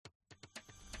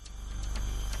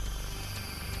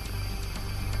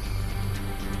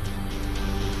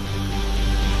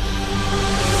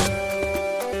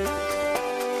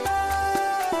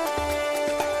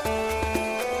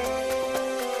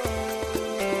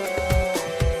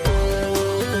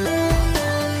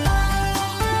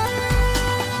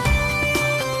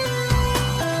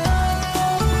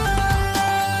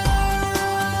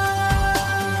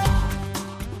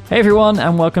Hey everyone,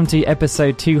 and welcome to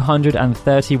episode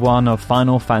 231 of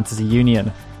Final Fantasy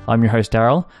Union. I'm your host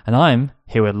Daryl, and I'm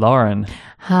here with Lauren.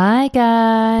 Hi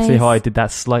guys. See how I did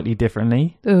that slightly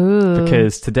differently? Ooh.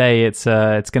 Because today it's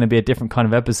going to be a different kind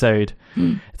of episode.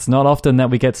 It's not often that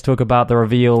we get to talk about the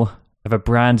reveal of a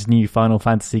brand new Final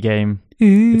Fantasy game.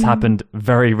 It's happened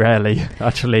very rarely,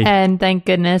 actually. And thank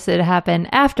goodness it happened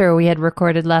after we had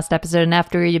recorded last episode and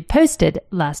after we had posted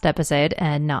last episode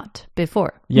and not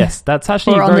before. Yes, that's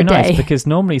actually Or on very the nice day. because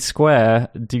normally Square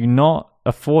do not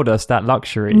afford us that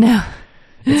luxury. No.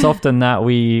 It's often that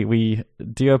we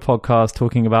do a podcast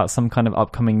talking about some kind of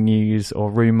upcoming news or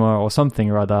rumor or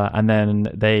something or other, and then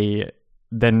they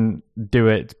do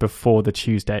it before the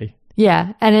Tuesday.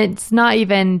 Yeah, and it's not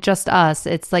even just us.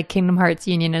 It's like Kingdom Hearts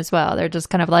Union as well. They're just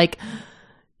kind of like,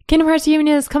 Kingdom Hearts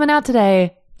Union is coming out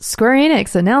today. Square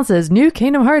Enix announces new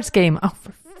Kingdom Hearts game. Oh,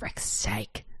 for frick's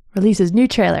sake. Releases new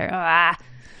trailer.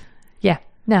 Yeah,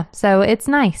 no, so it's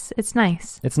nice. It's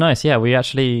nice. It's nice, yeah. We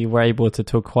actually were able to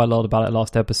talk quite a lot about it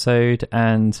last episode,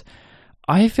 and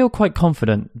I feel quite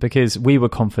confident because we were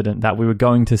confident that we were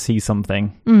going to see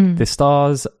something. The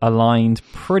stars aligned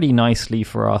pretty nicely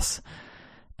for us.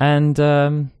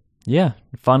 And yeah,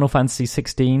 Final Fantasy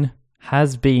 16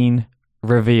 has been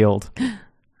revealed.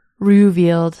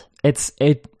 Revealed. It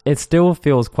still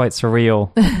feels quite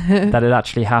surreal that it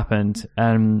actually happened.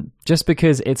 Just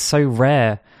because it's so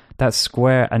rare that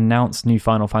Square announced new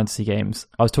Final Fantasy games.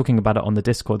 I was talking about it on the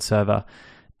Discord server,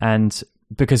 and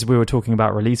because we were talking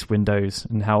about release windows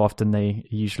and how often they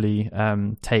usually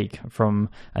take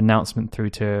from announcement through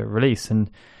to release.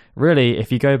 And really,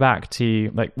 if you go back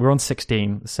to, like, we're on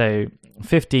 16, so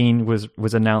 15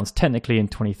 was announced technically in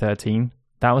 2013.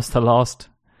 That was the last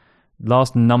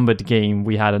numbered game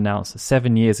we had announced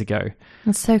 7 years ago.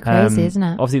 That's so crazy, isn't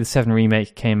it? Obviously, the 7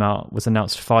 remake was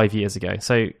announced 5 years ago.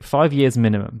 So 5 years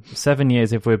minimum. 7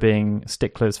 years if we're being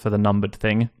sticklers for the numbered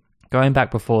thing. Going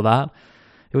back before that,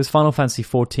 it was Final Fantasy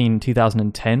 14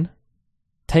 2010.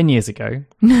 10 years ago.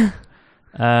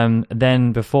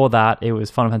 Then before that, it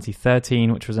was Final Fantasy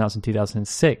 13, which was announced in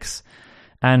 2006,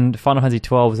 and Final Fantasy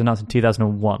 12 was announced in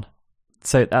 2001.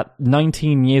 So at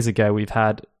 19 years ago, we've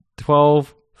had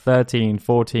 12, 13,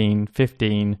 14,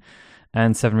 15,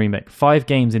 and 7 Remake. 5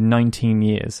 games in 19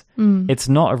 years. It's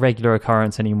not a regular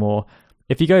occurrence anymore.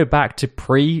 If you go back to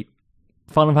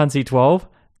pre-Final Fantasy 12,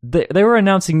 they were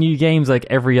announcing new games like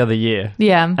every other year.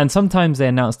 Yeah. And sometimes they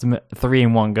announced them 3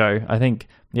 in one go. I think,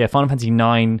 yeah, Final Fantasy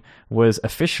 9 was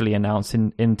officially announced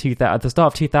in at the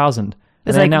start of 2000.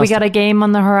 It's like, we got a game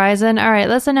on the horizon. All right,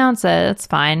 let's announce it. It's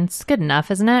fine. It's good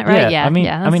enough, isn't it? Right? Yeah. I mean,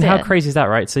 how it. crazy is that,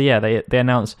 right? So yeah, they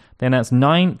announced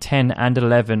 9, 10, and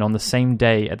 11 on the same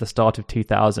day at the start of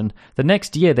 2000. The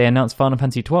next year, they announced Final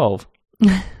Fantasy 12.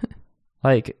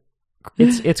 Like,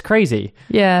 it's crazy.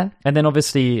 Yeah. And then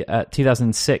obviously,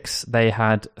 2006, they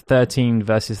had 13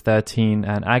 versus 13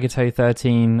 and Agato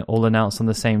 13 all announced on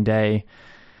the same day.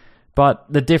 But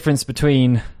the difference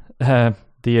between the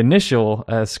initial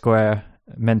Square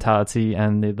mentality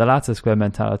and the latter Square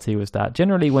mentality was that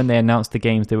generally when they announced the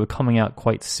games, they were coming out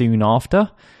quite soon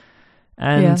after.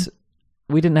 And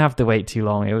we didn't have to wait too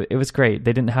long. It was great.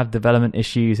 They didn't have development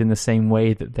issues in the same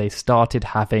way that they started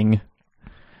having.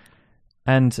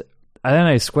 And I don't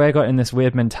know, Square got in this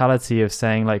weird mentality of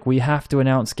saying, like, we have to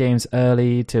announce games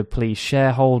early to please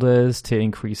shareholders, to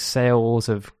increase sales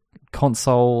of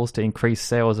consoles, to increase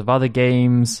sales of other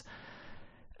games.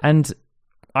 And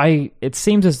it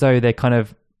seems as though they're kind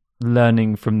of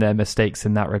learning from their mistakes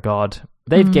in that regard.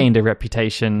 They've gained a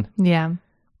reputation. Yeah.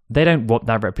 They don't want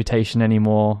that reputation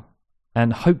anymore.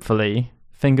 And hopefully,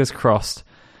 fingers crossed,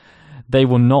 they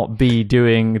will not be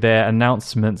doing their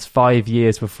announcements 5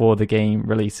 years before the game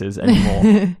releases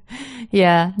anymore.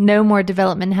 Yeah, no more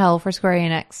development hell for Square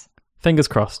Enix. Fingers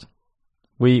crossed.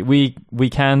 We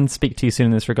can speak too soon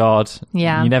in this regard.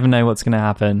 Yeah. You never know what's going to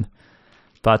happen.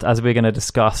 But as we're going to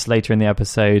discuss later in the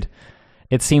episode,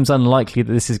 it seems unlikely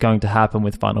that this is going to happen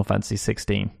with Final Fantasy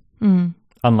 16.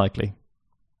 Unlikely.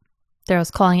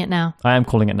 Daryl's calling it now. I am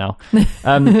calling it now.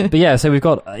 But yeah, so we've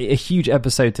got a huge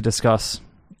episode to discuss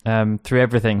through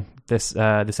everything this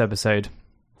episode.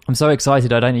 I'm so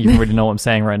excited I don't even really know what I'm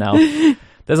saying right now.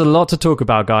 There's a lot to talk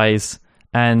about, guys.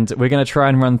 And we're going to try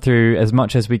and run through as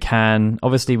much as we can.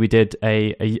 Obviously, we did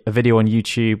a video on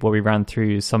YouTube where we ran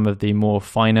through some of the more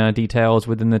finer details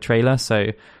within the trailer. So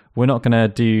we're not going to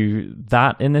do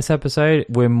that in this episode.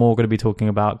 We're more going to be talking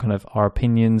about kind of our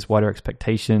opinions, wider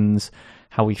expectations,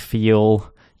 how we feel,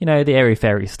 the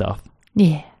airy-fairy stuff.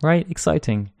 Yeah. Right?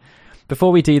 Exciting.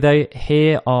 Before we do, though,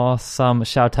 here are some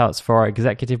shout-outs for our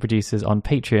executive producers on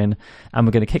Patreon. And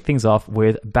we're going to kick things off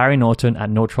with Barry Norton at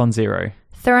Nortron Zero.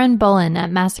 Thurin Bolin at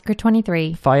Massacre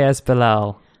 23. Fayez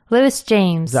Bilal. Lewis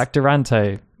James. Zach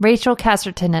Duranto. Rachel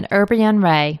Casterton at Urbion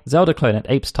Ray. Zelda Clone at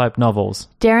Apes Type Novels.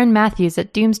 Darren Matthews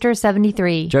at Doomster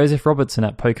 73. Joseph Robertson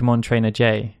at Pokemon Trainer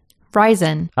J.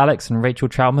 Ryzen. Alex and Rachel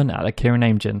Troutman at Akira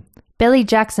Namejin. Billy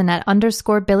Jackson at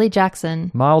 _Billy Jackson.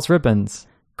 Miles Ribbons.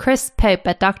 Chris Pope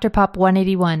at Dr. Pop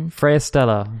 181. Freya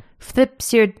Stella.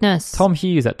 Flipsurdness. Tom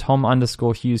Hughes at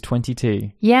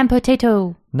Tom_Hughes22. Yam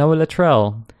Potato. Noah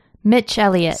Luttrell. Mitch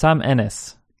Elliott. Sam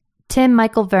Ennis. Tim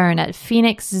Michael Verne at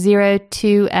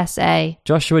Phoenix02SA.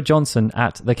 Joshua Johnson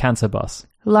at The Cancer Bus.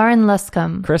 Lauren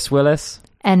Luscombe. Chris Willis.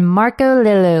 And Marco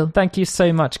Lillu. Thank you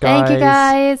so much, guys. Thank you,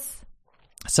 guys.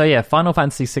 So yeah, Final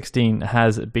Fantasy 16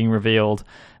 has been revealed,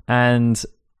 and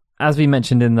as we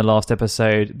mentioned in the last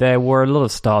episode, there were a lot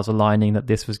of stars aligning that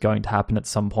this was going to happen at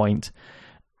some point.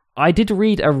 I did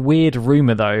read a weird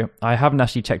rumor, though. I haven't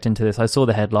actually checked into this. I saw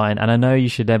the headline, and I know you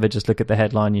should never just look at the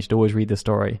headline. You should always read the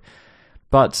story.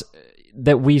 But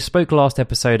that we spoke last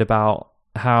episode about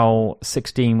how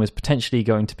 16 was potentially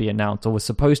going to be announced, or was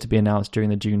supposed to be announced during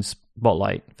the June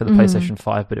spotlight for the PlayStation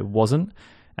 5, but it wasn't.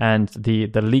 And the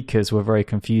leakers were very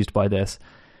confused by this.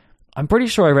 I'm pretty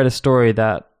sure I read a story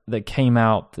that came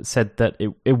out that said that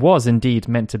it was indeed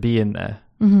meant to be in there,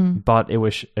 but it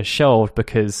was shelved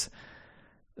because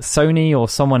Sony or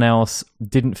someone else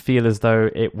didn't feel as though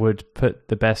it would put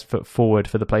the best foot forward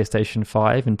for the PlayStation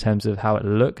 5 in terms of how it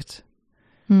looked.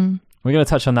 We're going to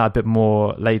touch on that a bit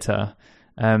more later.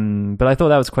 But I thought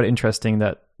that was quite interesting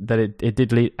that it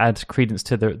did add credence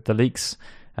to the leaks.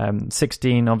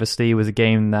 16 obviously was a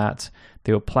game that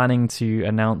they were planning to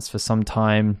announce for some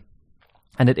time,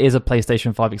 and it is a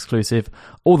PlayStation 5 exclusive,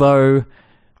 although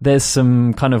there's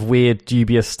some kind of weird,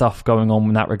 dubious stuff going on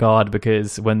in that regard,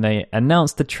 because when they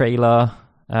announced the trailer,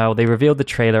 they revealed the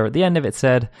trailer, at the end of it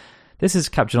said, this is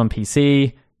captured on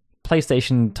PC,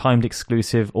 PlayStation timed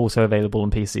exclusive, also available on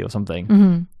PC or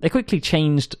something. They quickly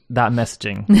changed that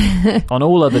messaging on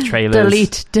all other trailers.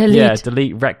 Delete. Yeah,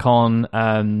 delete,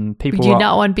 retcon. People We do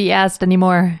not want to be asked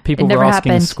anymore. People it never were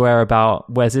asking happened. Square about,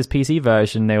 where's this PC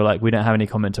version? They were like, we don't have any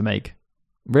comment to make.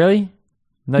 Really?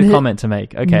 No comment to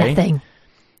make. Okay. Nothing.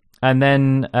 And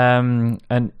then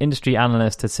an industry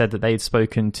analyst had said that they'd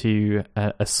spoken to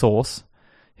a source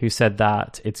who said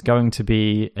that it's going to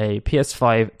be a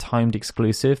PS5 timed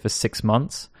exclusive for 6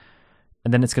 months,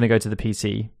 and then it's going to go to the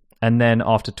PC. And then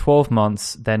after 12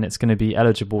 months, then it's going to be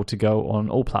eligible to go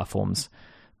on all platforms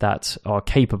that are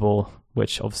capable,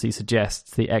 which obviously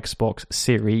suggests the Xbox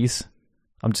Series.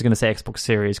 I'm just going to say Xbox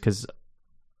Series because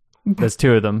there's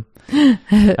two of them.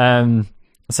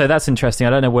 So that's interesting. I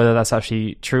don't know whether that's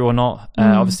actually true or not.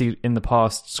 Obviously, in the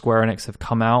past, Square Enix have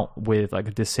come out with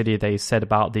like this city. They said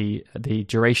about the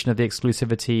duration of the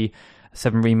exclusivity.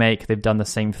 7 Remake, they've done the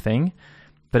same thing.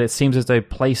 But it seems as though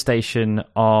PlayStation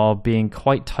are being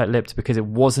quite tight-lipped, because it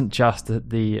wasn't just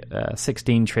the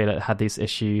 16 trailer that had this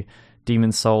issue.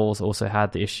 Demon's Souls also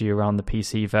had the issue around the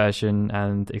PC version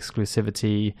and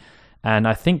exclusivity. And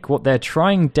I think what they're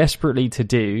trying desperately to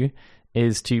do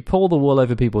is to pull the wool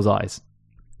over people's eyes.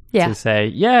 Yeah. To say,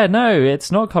 yeah, no,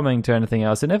 it's not coming to anything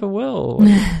else. It never will. What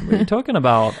are you talking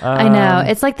about? I know.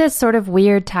 It's like this sort of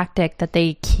weird tactic that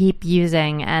they keep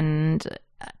using. And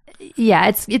yeah,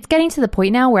 it's getting to the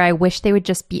point now where I wish they would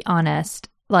just be honest.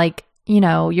 Like, you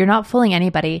know, you're not fooling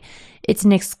anybody. It's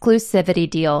an exclusivity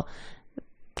deal.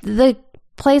 The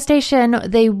PlayStation,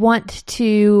 they want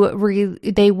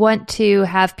to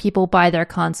have people buy their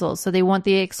consoles. So they want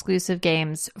the exclusive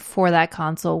games for that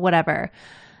console, whatever.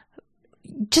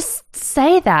 Just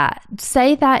say that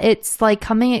it's like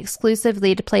coming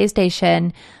exclusively to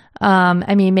PlayStation.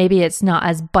 I mean, maybe it's not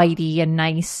as bitey and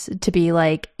nice to be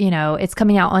like, you know, it's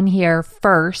coming out on here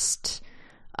first.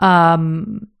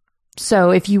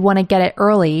 So if you want to get it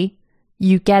early,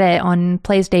 you get it on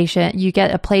PlayStation, you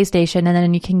get a PlayStation, and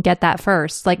then you can get that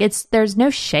first. Like, there's no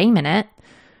shame in it.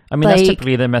 I mean, that's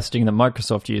typically the messaging that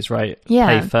Microsoft use, right? Yeah.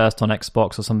 Play first on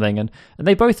Xbox or something. And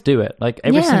they both do it. Like,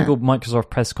 every single Microsoft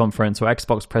press conference or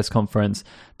Xbox press conference,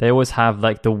 they always have,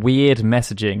 like, the weird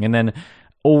messaging. And then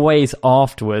always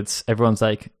afterwards, everyone's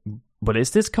like, but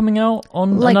is this coming out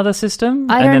on another system?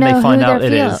 I don't and then know they find who out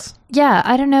they're it is. Yeah,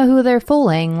 I don't know who they're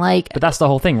fooling. Like, but that's the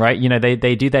whole thing, right? You know,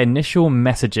 they do their initial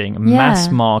messaging, mass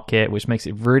market, which makes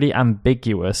it really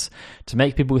ambiguous to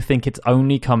make people think it's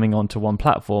only coming onto one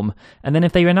platform. And then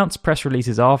if they announce press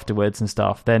releases afterwards and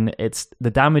stuff, then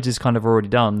the damage is kind of already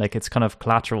done. Like, it's kind of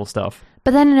collateral stuff.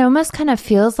 But then it almost kind of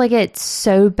feels like it's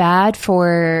so bad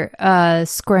for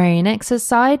Square Enix's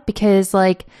side, because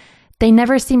like they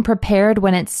never seem prepared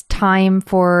when it's time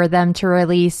for them to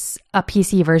release a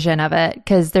PC version of it,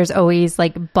 because there's always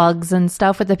like bugs and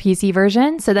stuff with the PC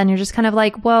version. So then you're just kind of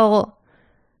like, well,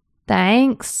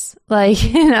 thanks. Like,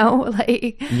 you know,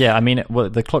 like... Yeah, I mean, well,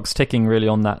 the clock's ticking really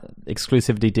on that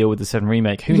exclusivity deal with the 7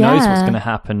 Remake. Who knows what's going to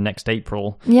happen next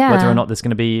April? Yeah. Whether or not there's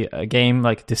going to be a game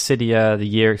like Dissidia, the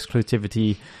year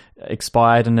exclusivity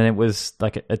expired, and then it was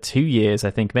like a 2 years, I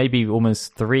think, maybe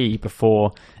almost 3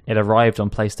 before it arrived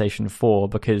on PlayStation 4,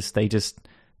 because they just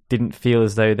didn't feel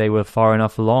as though they were far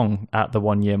enough along at the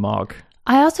 1 year mark.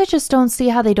 I also just don't see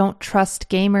how they don't trust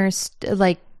gamers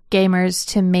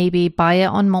to maybe buy it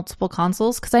on multiple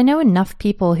consoles, because I know enough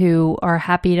people who are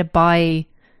happy to buy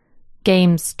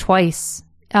games twice,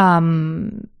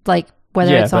 like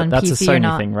whether it's on that's PC a Sony or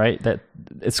not. thing, right? That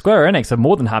Square Enix are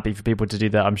more than happy for people to do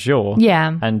that, I'm sure.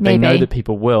 Yeah, and they know that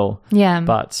people will. Yeah,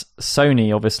 but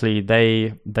Sony, obviously,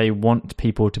 they want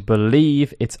people to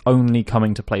believe it's only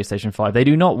coming to PlayStation 5. They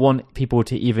do not want people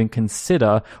to even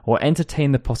consider or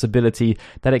entertain the possibility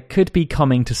that it could be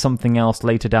coming to something else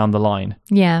later down the line.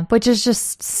 Yeah, which is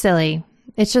just silly.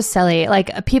 It's just silly.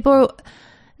 Like, people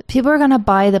are going to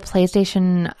buy the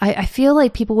PlayStation. I feel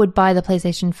like people would buy the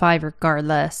PlayStation 5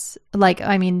 regardless. Like,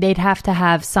 I mean, they'd have to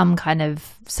have some kind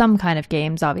of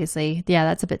games, obviously. Yeah,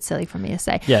 that's a bit silly for me to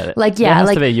say. Yeah. Like, yeah, it has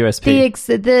like to be a USP.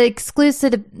 the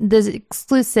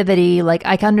exclusivity, like,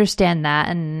 I can understand that,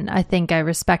 and I think I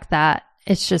respect that.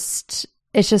 It's just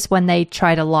when they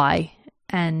try to lie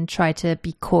and try to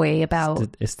be coy about...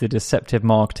 It's the deceptive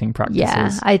marketing practices.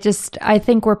 Yeah, I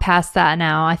think we're past that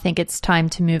now. I think it's time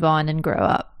to move on and grow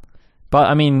up. But,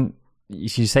 I mean, you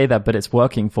say that, but it's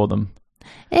working for them.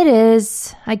 It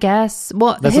is, I guess.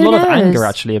 Well, there's a lot of anger,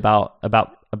 actually, about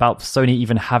Sony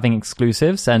even having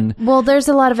exclusives. And well, there's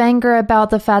a lot of anger about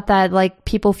the fact that, like,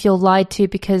 people feel lied to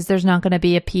because there's not going to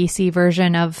be a PC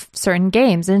version of certain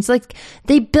games. And it's like,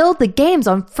 they build the games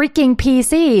on freaking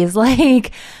PCs.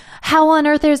 Like... how on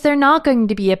earth is there not going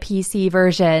to be a PC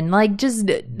version? Like, just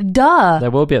duh. There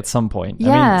will be at some point.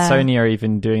 Yeah. I mean, Sony are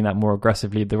even doing that more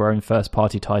aggressively. Their own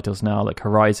first-party titles now, like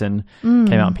Horizon,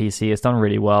 came out on PC. It's done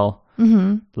really well.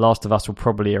 Mm-hmm. Last of Us will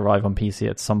probably arrive on PC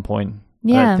at some point.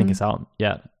 Yeah. I don't think it's out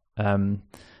yet. But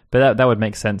that would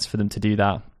make sense for them to do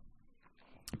that.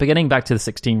 But getting back to the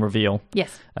 16 reveal.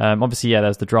 Yes. Obviously, yeah,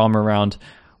 there's the drama around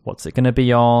what's it going to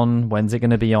be on? When's it going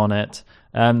to be on it?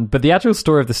 But the actual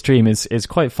story of the stream is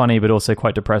quite funny, but also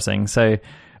quite depressing. So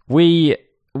we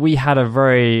had a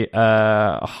very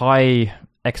high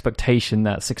expectation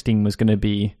that 16 was going to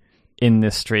be in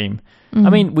this stream. Mm-hmm. I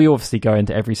mean, we obviously go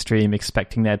into every stream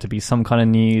expecting there to be some kind of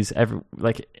news.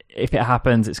 Like, if it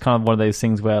happens, it's kind of one of those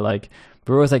things where, like,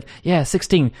 we're always like, yeah,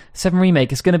 16, 7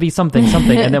 Remake, it's going to be something.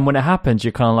 And then when it happens,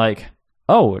 you're kind of like,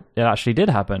 oh, it actually did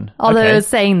happen. Although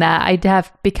saying that, I'd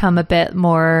have become a bit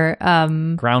more...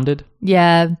 grounded?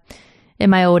 Yeah. In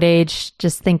my old age,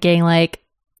 just thinking like,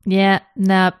 yeah,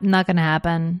 no, not going to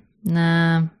happen.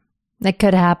 Nah, it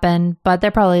could happen, but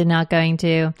they're probably not going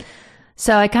to.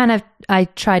 So I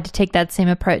tried to take that same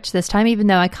approach this time, even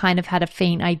though I kind of had a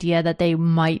faint idea that they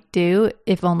might do,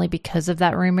 if only because of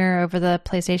that rumor over the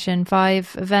PlayStation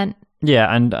 5 event.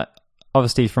 Yeah, and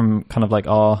obviously from kind of like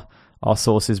our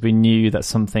sources, we knew that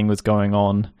something was going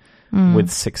on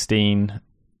with 16,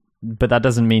 but that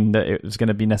doesn't mean that it was going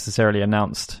to be necessarily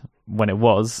announced when it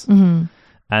was. Mm-hmm.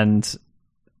 And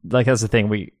like, that's the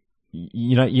thing,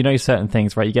 you know certain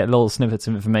things, right? You get little snippets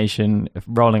of information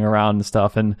rolling around and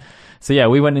stuff. And so, yeah,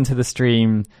 we went into the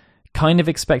stream kind of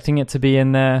expecting it to be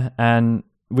in there, and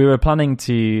we were planning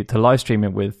to live stream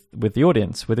it with the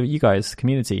audience, with you guys, the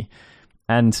community.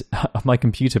 And my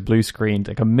computer blue screened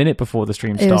like a minute before the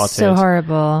stream started. It was so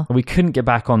horrible. We couldn't get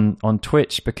back on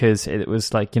Twitch because it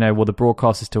was like, well, the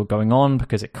broadcast is still going on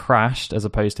because it crashed, as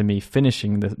opposed to me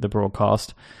finishing the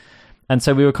broadcast. And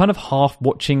so we were kind of half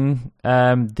watching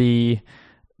the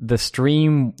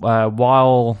stream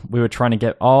while we were trying to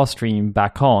get our stream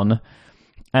back on.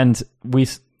 And we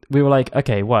were like,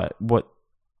 okay, what?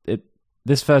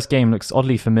 This first game looks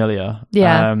oddly familiar.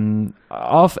 Yeah.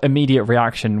 Our immediate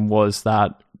reaction was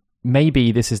that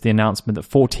maybe this is the announcement that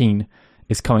 14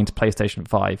 is coming to PlayStation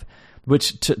 5,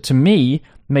 which to me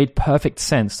made perfect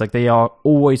sense. Like, they are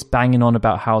always banging on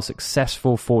about how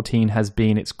successful 14 has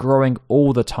been. It's growing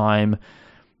all the time.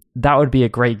 That would be a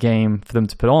great game for them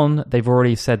to put on. They've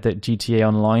already said that GTA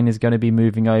Online is going to be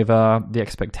moving over. The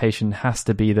expectation has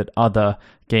to be that other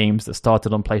games that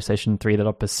started on PlayStation 3 that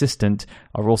are persistent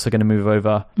are also going to move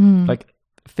over. Like,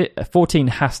 14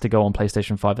 has to go on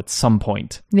PlayStation 5 at some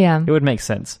point. Yeah. It would make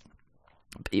sense.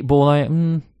 But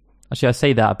actually, I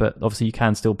say that, but obviously you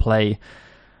can still play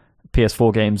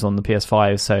PS4 games on the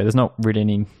PS5, so there's not really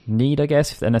any need, I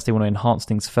guess, unless they want to enhance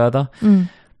things further.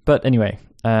 But anyway,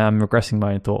 I'm regressing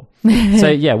my own thought. So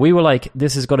yeah, we were like,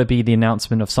 this has got to be the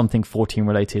announcement of something 14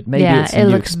 related. Maybe it's a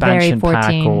new expansion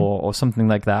pack or something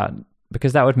like that,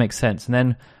 because that would make sense. And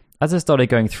then as I started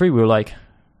going through, we were like,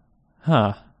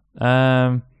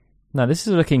 no, this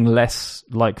is looking less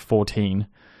like 14.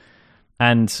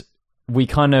 And we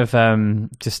kind of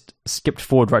just skipped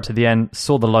forward right to the end,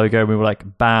 saw the logo, and we were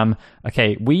like, bam,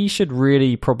 okay, we should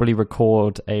really probably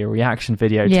record a reaction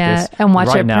video to this and watch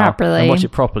right it now properly. and watch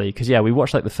it properly. Because, we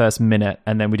watched like the first minute,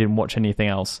 and then we didn't watch anything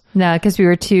else. No, because we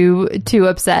were too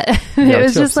upset. Yeah, it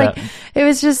was just upset. like, it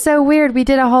was just so weird. We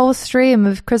did a whole stream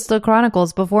of Crystal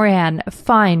Chronicles beforehand.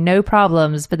 Fine, no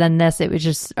problems. But then it was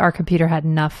just, our computer had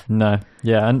enough. No,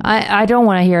 yeah. And I don't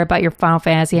want to hear about your Final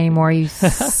Fantasy anymore, you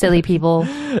silly people.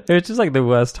 it was just like the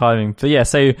worst timing. But yeah,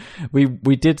 so we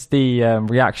did the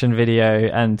reaction video,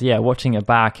 and watching it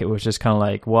back, it was just kind of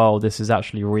like, wow, this is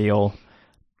actually real.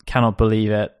 Cannot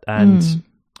believe it. And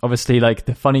obviously, like,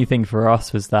 the funny thing for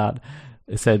us was that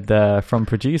it said from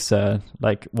producer,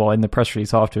 like, well, in the press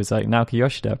release afterwards, like, Naoki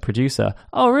Yoshida, producer.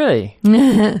 Oh, really?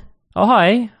 Oh,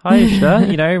 hi Yoshida.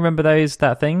 Remember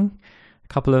that thing a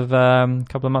couple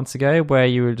of months ago where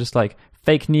you were just like,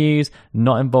 fake news,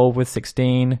 not involved with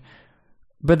 16.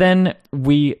 But then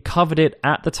we covered it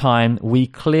at the time. We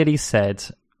clearly said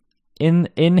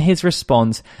in his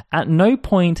response, at no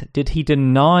point did he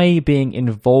deny being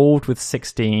involved with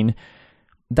 16.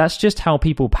 That's just how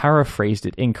people paraphrased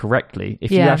it incorrectly.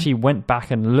 If you actually went back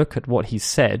and look at what he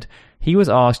said, he was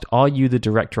asked, are you the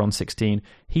director on 16?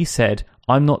 He said,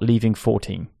 I'm not leaving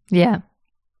 14. Yeah.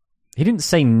 He didn't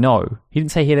say no. He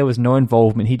didn't say there was no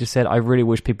involvement. He just said, I really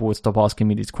wish people would stop asking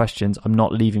me these questions. I'm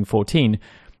not leaving 14.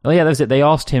 Oh yeah, that was it. They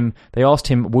asked him,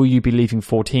 will you be leaving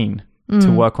 14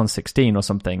 to work on 16 or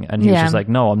something? And he was just like,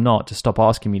 no, I'm not. Just stop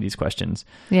asking me these questions.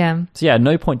 Yeah. So at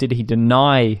no point did he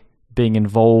deny being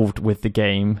involved with the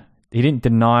game. He didn't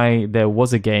deny there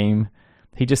was a game.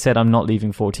 He just said, I'm not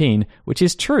leaving 14, which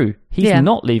is true. He's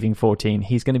not leaving 14.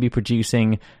 He's going to be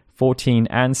producing 14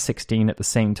 and 16 at the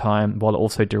same time while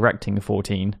also directing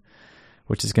 14,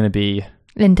 which is going to be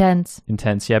intense.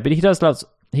 Yeah, but he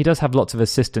does have lots of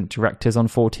assistant directors on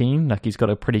 14. Like, he's got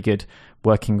a pretty good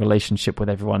working relationship with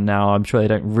everyone now. I'm sure they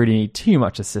don't really need too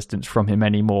much assistance from him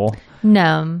anymore.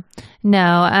 No.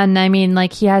 And I mean,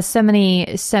 like, he has so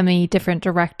many different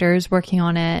directors working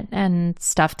on it and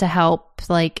stuff to help.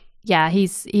 Like, yeah,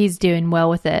 he's doing well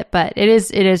with it. But it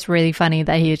is really funny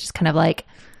that he is just kind of like,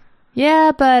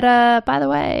 yeah, but by the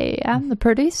way, I'm the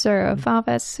producer of Final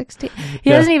Fantasy 16. He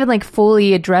hasn't even like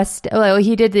fully addressed. Well,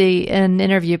 he did an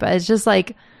interview, but it's just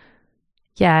like,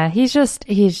 yeah, he's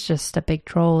just a big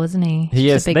troll, isn't he? He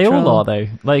is. They all are though.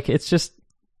 Like, it's just,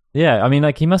 yeah. I mean,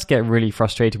 like, he must get really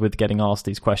frustrated with getting asked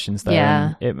these questions though.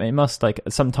 Yeah. And it must, like,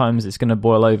 sometimes it's going to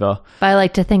boil over. But I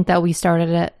like to think that we started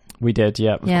it. We did,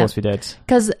 yeah. Of course we did.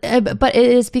 But it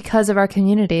is because of our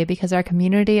community, because our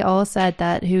community all said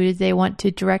that who they want to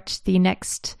direct the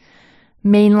next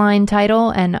mainline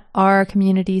title, and our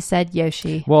community said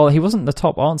Yoshi. Well, he wasn't the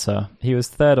top answer. He was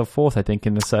third or fourth, I think,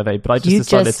 in the survey. But I just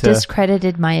decided to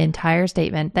discredited my entire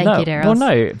statement. Thank you, Daryl. Well,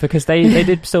 no, because they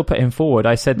did still put him forward.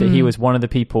 I said that he was one of the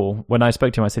people. When I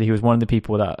spoke to him, I said he was one of the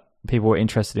people that people were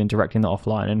interested in directing the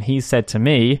offline, and he said to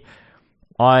me,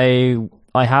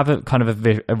 I have a kind of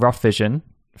a rough vision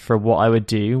for what I would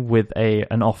do with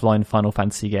an offline Final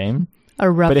Fantasy game.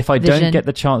 But if I don't get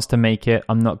the chance to make it,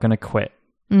 I'm not going to quit.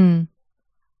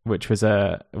 Which was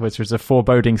a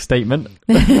foreboding statement.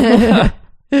 If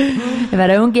I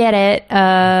don't get it,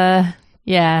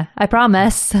 yeah, I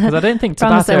promise. Because I don't think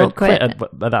Tabata had quit at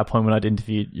that point when I'd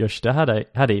interviewed Yoshida,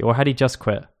 had he? Or had he just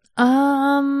quit?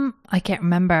 I can't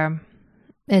remember.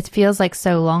 It feels like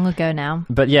so long ago now.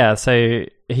 But yeah, so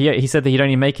he said that he'd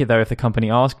only make it though if the company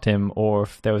asked him or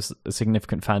if there was a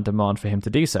significant fan demand for him to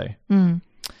do so.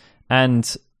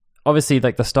 And obviously,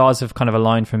 like, the stars have kind of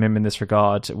aligned from him in this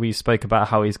regard. We spoke about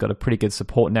how he's got a pretty good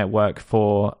support network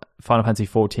for Final Fantasy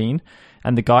 14.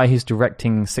 And the guy who's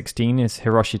directing 16 is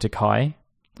Hiroshi Takai.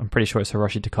 I'm pretty sure it's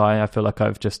Hiroshi Takai. I feel like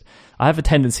I have a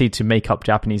tendency to make up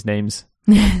Japanese names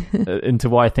into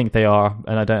what I think they are,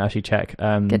 and I don't actually check.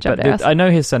 Good job, but I know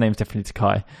his surname's definitely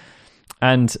Takai.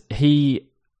 And he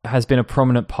has been a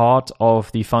prominent part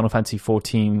of the Final Fantasy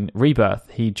XIV rebirth.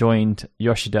 He joined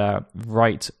Yoshida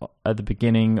right at the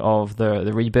beginning of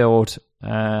the rebuild.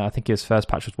 I think his first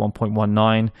patch was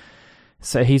 1.19.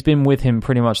 So he's been with him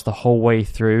pretty much the whole way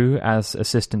through as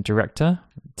assistant director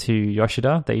to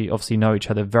Yoshida. They obviously know each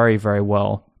other very, very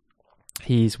well.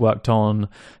 He's worked on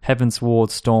Heavensward,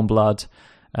 Stormblood,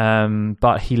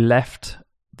 but he left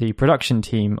the production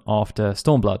team after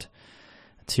Stormblood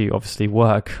to obviously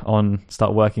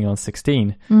start working on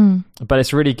 16. But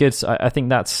it's really good. I think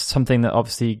that's something that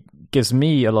obviously gives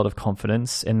me a lot of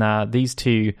confidence in that these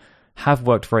two have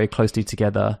worked very closely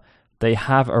together. They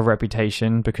have a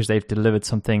reputation because they've delivered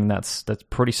something that's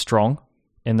pretty strong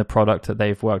in the product that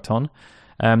they've worked on.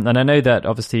 And I know that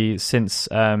obviously since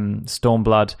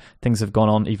Stormblood, things have gone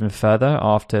on even further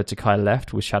after Takai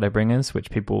left with Shadowbringers, which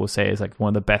people will say is like one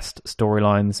of the best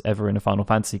storylines ever in a Final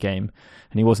Fantasy game,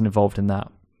 and he wasn't involved in that.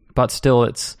 But still,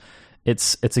 it's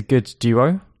a good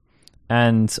duo,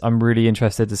 and I'm really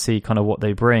interested to see kind of what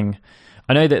they bring.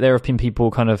 I know that there have been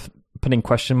people kind of putting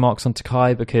question marks on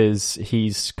Takai because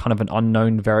he's kind of an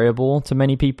unknown variable to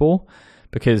many people,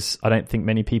 because I don't think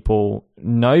many people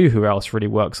know who else really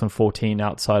works on 14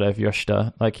 outside of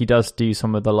Yoshida. Like, he does do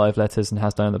some of the live letters and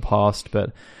has done in the past,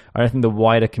 but I don't think the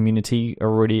wider community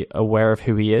are really aware of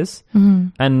who he is.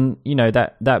 And, you know,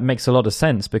 that makes a lot of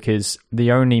sense, because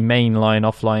the only mainline,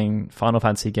 offline Final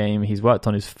Fantasy game he's worked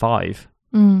on is 5,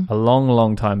 a long,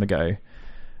 long time ago.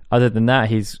 Other than that,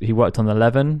 he worked on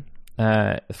 11,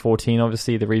 14,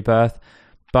 obviously, the Rebirth,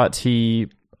 but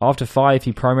after 5,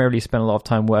 he primarily spent a lot of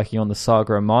time working on the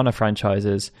Saga and Mana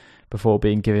franchises before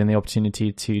being given the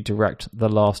opportunity to direct The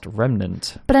Last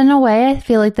Remnant. But in a way, I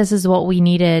feel like this is what we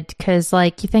needed, because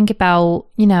like you think about,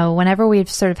 you know, whenever we've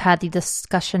sort of had the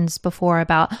discussions before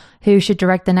about who should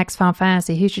direct the next Final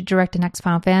Fantasy,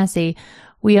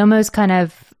 we almost kind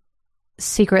of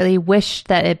secretly wish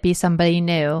that it be somebody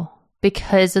new,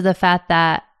 because of the fact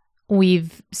that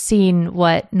we've seen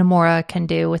what Nomura can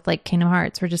do with like Kingdom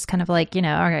Hearts. We're just kind of like, you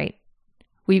know, all right,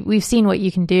 we've seen what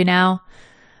you can do now.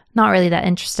 Not really that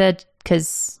interested,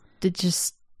 because it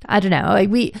just, I don't know. Like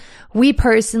we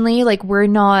personally, like,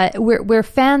 we're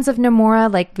fans of Nomura.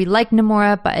 Like, we like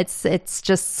Nomura, but it's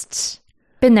just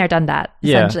been there, done that.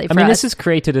 Essentially, I mean, this has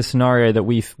created a scenario that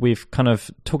we've kind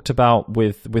of talked about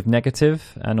with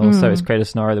negative, and also it's created a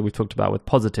scenario that we've talked about with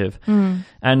positive.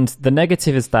 And the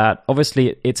negative is that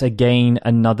obviously it's again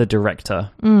another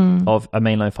director of a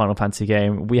mainline Final Fantasy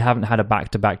game. We haven't had a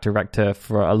back-to-back director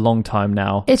for a long time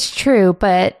now. It's true,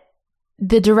 but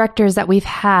the directors that we've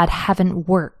had haven't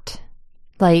worked.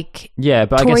 Like, yeah,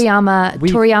 but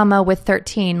Toriyama with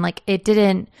 13, like, it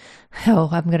didn't. Oh,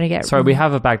 I'm gonna get. Sorry, we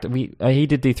have he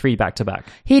did do 3 back to back.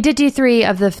 He did do 3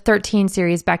 of the 13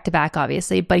 series back to back,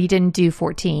 obviously, but he didn't do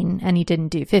 14 and he didn't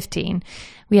do 15.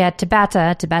 We had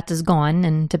Tabata. Tabata's gone,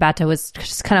 and Tabata was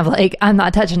just kind of like, I'm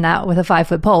not touching that with a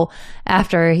 5-foot pole.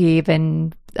 After he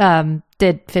even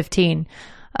did 15,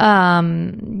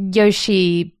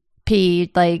 Yoshi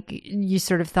P, like, you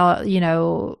sort of thought, you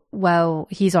know, well,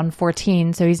 he's on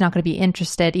 14, so he's not going to be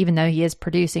interested, even though he is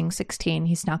producing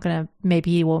 16.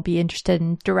 Maybe he won't be interested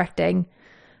in directing.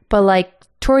 But like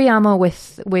Toriyama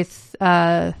with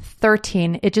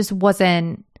 13, it just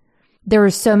wasn't. There were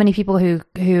so many people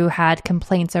who had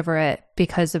complaints over it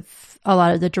because of a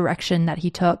lot of the direction that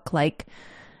he took. Like,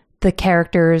 the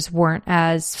characters weren't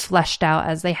as fleshed out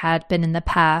as they had been in the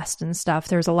past and stuff.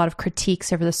 There was a lot of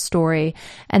critiques over the story.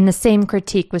 And the same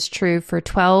critique was true for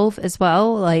 12 as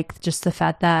well. Like, just the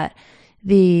fact that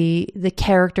the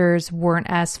characters weren't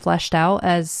as fleshed out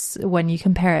as when you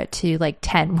compare it to like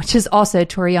 10, which is also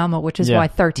Toriyama, which is why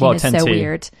 13 is so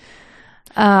weird.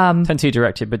 10-2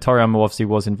 directed, but Toriyama obviously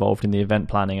was involved in the event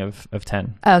planning of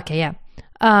 10. Okay, yeah.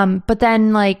 But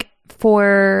then like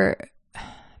for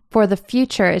the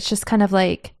future, it's just kind of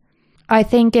like, I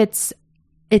think it's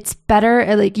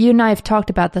better. Like, you and I have talked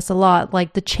about this a lot,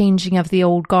 like the changing of the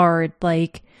old guard.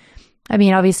 Like, I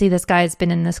mean, obviously this guy has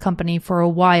been in this company for a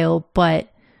while,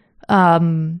 but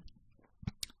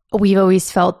we've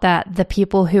always felt that the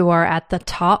people who are at the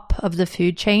top of the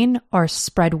food chain are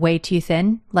spread way too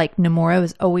thin. Like, Nomura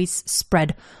was always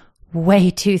spread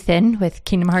way too thin with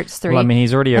Kingdom Hearts 3. Well, I mean,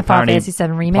 he's already apparently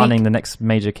planning the next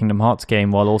major Kingdom Hearts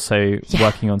game while also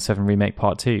working on 7 Remake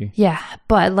Part 2. Yeah,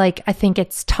 but like, I think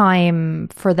it's time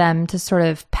for them to sort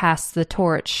of pass the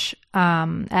torch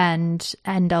and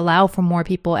allow for more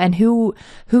people. And who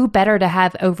better to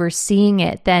have overseeing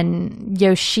it than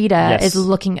Yoshida is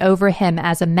looking over him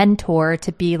as a mentor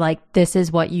to be like, this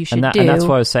is what you should do. And that's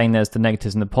why I was saying there's the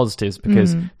negatives and the positives,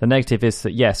 because the negative is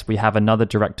that, yes, we have another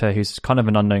director who's kind of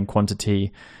an unknown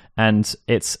quantity. And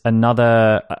it's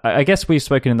another, I guess we've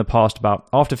spoken in the past about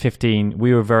after 15,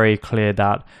 we were very clear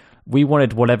that we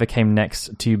wanted whatever came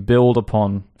next to build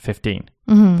upon 15.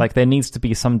 Like there needs to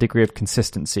be some degree of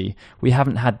consistency. We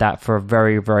haven't had that for a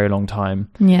very, very long time.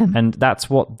 Yeah. And that's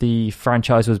what the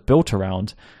franchise was built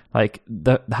around. Like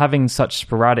having such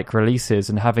sporadic releases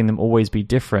and having them always be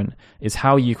different is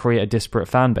how you create a disparate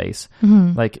fan base.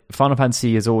 Like Final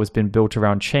Fantasy has always been built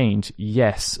around change,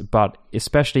 yes, but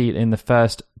especially in the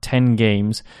first 10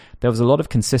 games, there was a lot of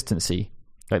consistency.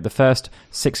 Like the first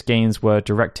 6 games were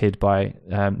directed by,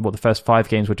 the first 5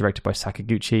 games were directed by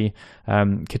Sakaguchi.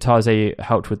 Kitase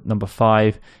helped with number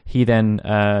 5. He then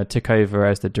took over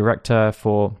as the director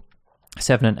for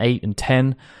 7 and 8 and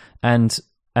 10.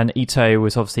 And Ito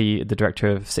was obviously the director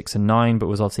of 6 and 9, but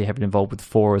was obviously heavily involved with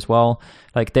 4 as well.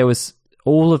 Like there was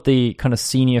all of the kind of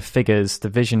senior figures, the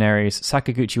visionaries.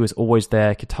 Sakaguchi was always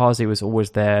there. Kitase was always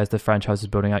there as the franchise was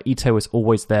building out. Ito was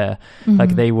always there.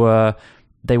 Like they were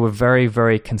very,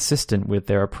 very consistent with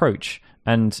their approach.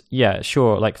 And yeah,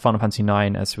 sure, like Final Fantasy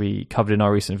IX, as we covered in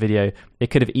our recent video, it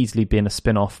could have easily been a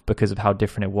spin-off because of how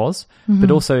different it was.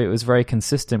 But also it was very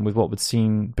consistent with what we'd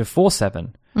seen before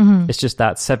 7. It's just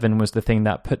that 7 was the thing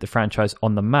that put the franchise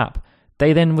on the map.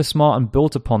 They then were smart and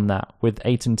built upon that with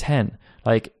 8 and 10.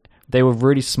 Like they were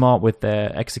really smart with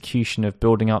their execution of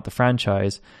building out the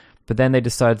franchise. But then they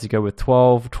decided to go with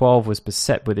 12. 12 was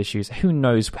beset with issues. Who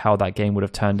knows how that game would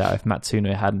have turned out if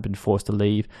Matsuno hadn't been forced to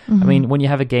leave. I mean, when you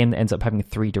have a game that ends up having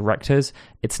 3 directors,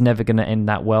 it's never going to end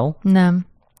that well. No.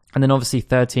 And then obviously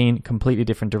 13, completely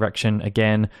different direction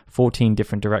again. 14,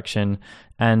 different direction.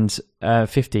 And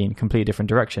 15, completely different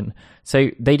direction.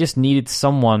 So they just needed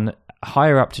someone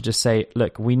higher up to just say,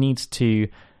 look, we need to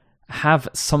have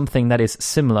something that is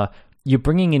similar. You're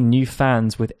bringing in new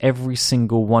fans with every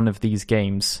single one of these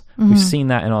games. We've seen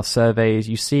that in our surveys.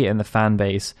 You see it in the fan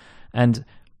base. And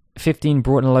 15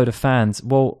 brought in a load of fans.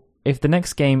 Well, if the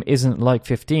next game isn't like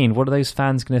 15, what are those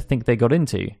fans going to think they got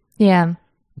into? Yeah.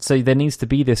 So there needs to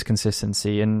be this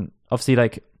consistency. And obviously,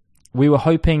 like, we were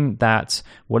hoping that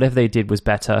whatever they did was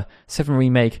better. 7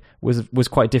 Remake was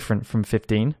quite different from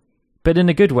 15, but in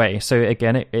a good way. So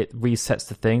again, it resets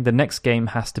the thing. The next game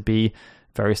has to be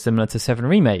very similar to 7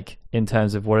 Remake in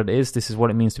terms of what it is. This is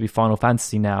what it means to be Final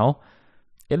Fantasy now.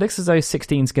 It looks as though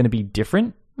 16 is going to be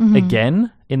different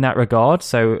again in that regard.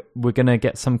 So we're going to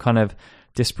get some kind of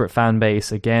disparate fan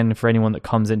base again for anyone that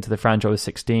comes into the franchise with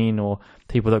 16, or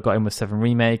people that got in with 7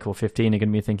 Remake or 15 are going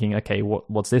to be thinking, okay,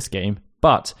 what's this game?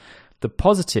 But the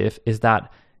positive is that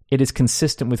it is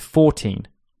consistent with 14.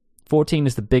 14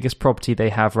 is the biggest property they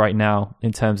have right now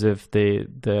in terms of the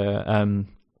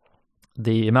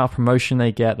amount of promotion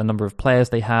they get, the number of players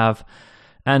they have.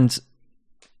 And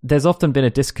there's often been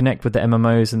a disconnect with the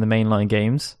MMOs and the mainline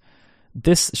games.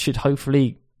 This should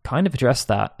hopefully kind of address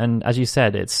that. And as you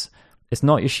said, it's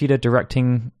not Yoshida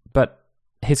directing, but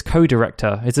his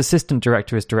co-director, his assistant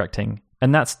director is directing.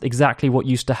 And that's exactly what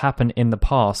used to happen in the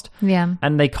past. Yeah.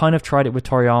 And they kind of tried it with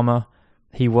Toriyama.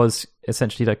 He was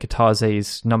essentially like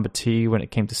Kitase's number 2 when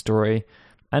it came to story.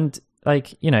 And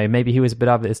like, you know, maybe he was a bit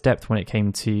out of his depth when it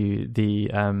came to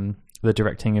the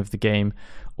directing of the game.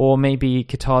 Or maybe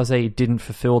Kitase didn't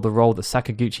fulfill the role that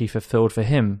Sakaguchi fulfilled for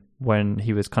him when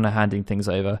he was kind of handing things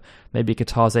over. Maybe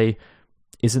Kitase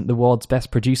isn't the world's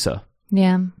best producer.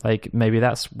 Yeah. Like, maybe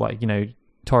that's why, you know,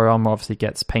 Toriyama obviously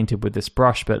gets painted with this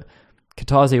brush, but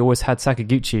Kitase always had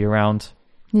Sakaguchi around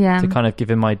to kind of give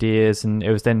him ideas, and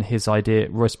it was then his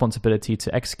responsibility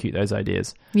to execute those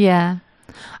ideas. Yeah.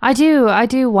 I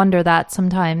do wonder that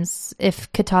sometimes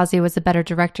if Kitase was a better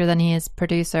director than he is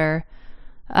producer.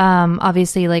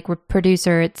 Obviously, like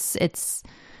producer, it's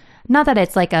not that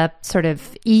it's like a sort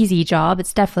of easy job.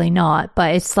 It's definitely not,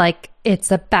 but it's like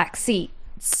it's a backseat.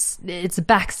 It's a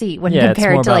backseat when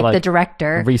compared to like the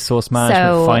director. Resource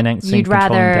management, financing,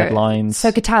 controlling deadlines.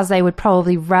 So Kitase would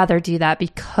probably rather do that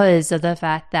because of the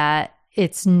fact that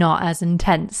it's not as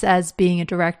intense as being a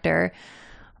director.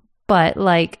 But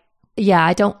like, yeah,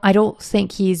 I don't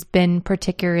think he's been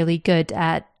particularly good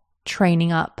at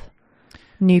training up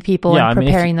new people and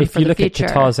preparing them for the future. If you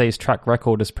look at Kitase's track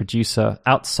record as producer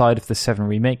outside of the 7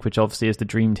 Remake, which obviously is the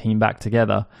dream team back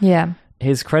together,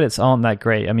 his credits aren't that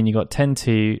great. I mean, you got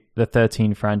 10-2, the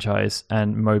 13 franchise,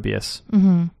 and Mobius.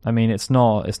 I mean, it's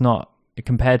not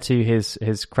compared to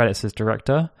his credits as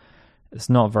director, it's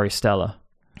not very stellar.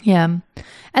 Yeah,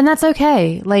 and that's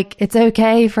okay. Like, it's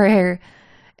okay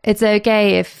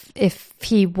if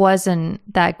he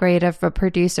wasn't that great of a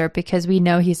producer, because we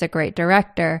know he's a great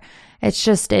director. It's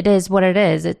just, it is what it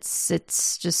is.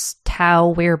 It's just how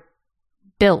we're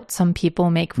built. Some people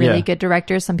make really good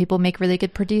directors, some people make really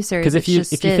good producers. Because if you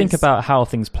think about how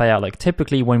things play out, like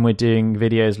typically when we're doing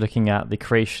videos looking at the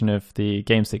creation of the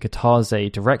games that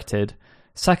Kitase directed,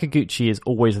 Sakaguchi is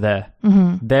always there.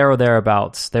 There or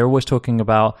thereabouts. They're always talking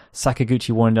about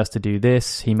Sakaguchi wanted us to do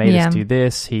this. He made us do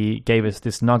this. He gave us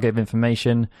this nugget of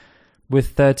information. With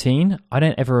 13, I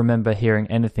don't ever remember hearing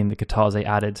anything that Kitase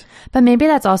added. But maybe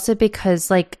that's also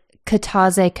because, like,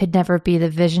 Kitase could never be the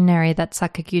visionary that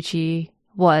Sakaguchi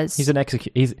was. I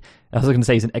was going to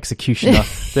say he's an executioner,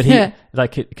 but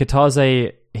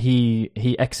Kitase,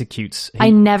 he executes. I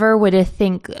never would have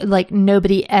think, like,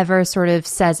 nobody ever sort of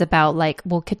says about, like,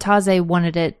 well, Kitase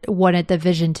wanted the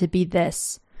vision to be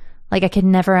this. Like, I could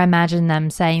never imagine them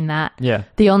saying that. Yeah.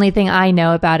 The only thing I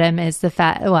know about him is the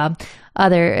fact,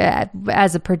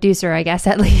 as a producer, I guess,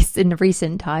 at least in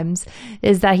recent times,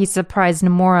 is that he surprised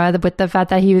Nomura with the fact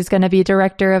that he was going to be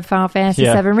director of Final Fantasy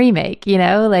VII Remake. You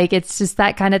know, like, it's just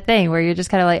that kind of thing where you're just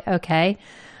kind of like, okay.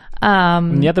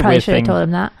 And the other probably weird should have thing told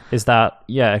him that. is that,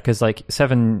 because like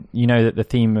 7, you know that the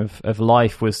theme of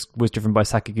life was driven by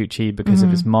Sakaguchi because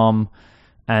of his mom,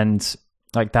 and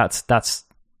like that's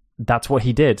what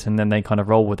he did, and then they kind of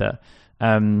roll with it.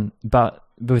 But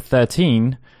with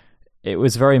 13, it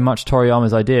was very much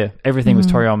Toriyama's idea. Everything was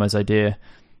Toriyama's idea,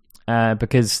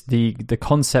 because the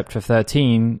concept for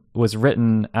 13 was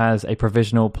written as a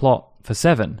provisional plot for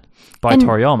 7 by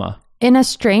Toriyama. In a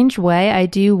strange way, I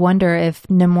do wonder if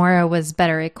Nomura was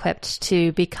better equipped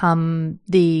to become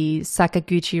the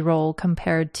Sakaguchi role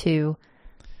compared to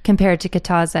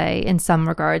Kitase in some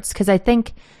regards, because I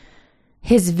think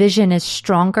his vision is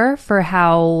stronger for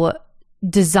how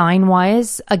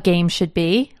design-wise a game should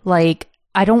be. Like,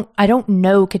 I don't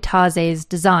know Kitase's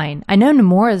design. I know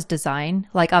Nomura's design,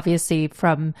 like, obviously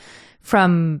from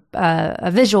a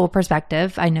visual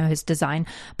perspective, I know his design,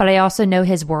 but I also know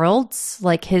his worlds.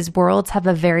 Like, his worlds have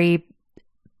a very,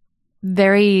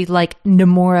 very, like,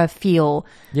 Nomura feel.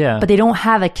 Yeah. But they don't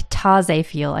have a Kitase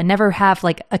feel. I never have,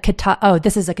 like,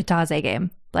 this is a Kitase game.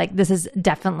 Like, this is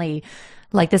definitely,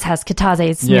 like, this has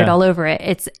Kitase smeared all over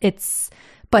it.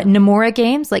 But Nomura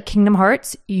games, like Kingdom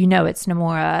Hearts, you know it's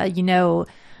Nomura. You know,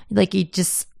 like,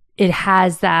 it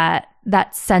has that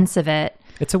sense of it.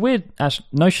 It's a weird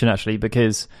notion, actually,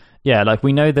 because, like,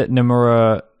 we know that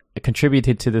Nomura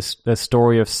contributed to the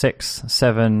story of 6,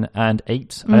 7, and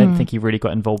 8. I don't think he really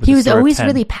got involved with the story of 10. He was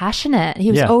always really passionate.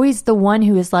 He was always the one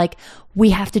who was like, we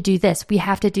have to do this. We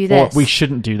have to do this. Or we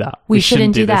shouldn't do that. We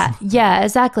shouldn't do that. Yeah,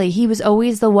 exactly. He was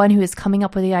always the one who was coming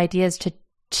up with the ideas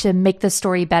to make the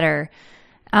story better.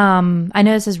 I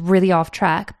know this is really off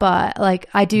track, but, like,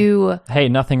 I do. Hey,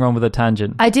 nothing wrong with a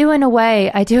tangent. I do in a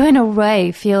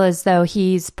way feel as though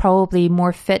he's probably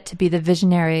more fit to be the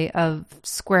visionary of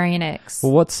Square Enix.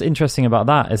 Well, what's interesting about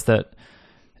that is that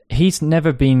he's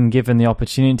never been given the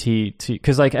opportunity to,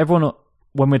 because, like, everyone,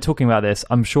 when we're talking about this,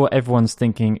 I'm sure everyone's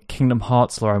thinking Kingdom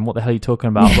Hearts, Lauren, what the hell are you talking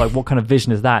about? Like, what kind of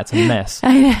vision is that? It's a mess.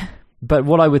 I know. But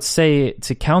what I would say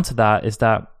to counter that is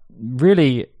that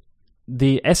really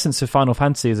the essence of Final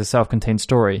Fantasy is a self-contained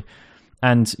story.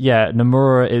 And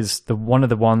Nomura is one of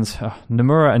the ones.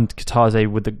 Nomura and Kitase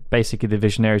were basically the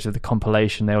visionaries of the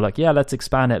compilation. They were like, let's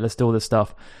expand it, let's do all this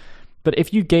stuff. But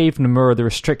if you gave Nomura the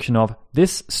restriction of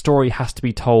this story has to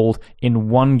be told in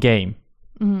one game,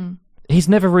 he's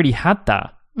never really had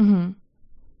that.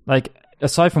 Like,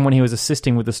 aside from when he was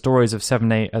assisting with the stories of 6,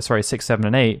 7,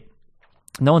 and 8,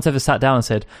 no one's ever sat down and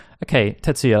said, okay,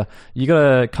 Tetsuya, you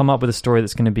got to come up with a story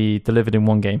that's going to be delivered in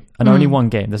one game, and only one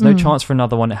game. There's no chance for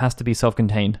another one. It has to be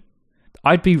self-contained.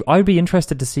 I'd be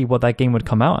interested to see what that game would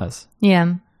come out as.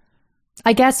 Yeah.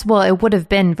 I guess, well, it would have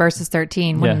been Versus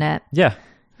 13, wouldn't it? Yeah.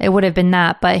 It would have been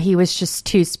that, but he was just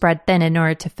too spread thin in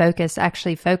order to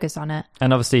actually focus on it.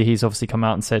 And he's come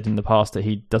out and said in the past that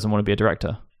he doesn't want to be a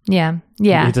director. Yeah.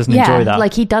 He doesn't enjoy that.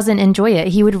 Like, he doesn't enjoy it.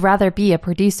 He would rather be a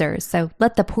producer. So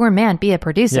let the poor man be a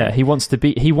producer. Yeah, he wants to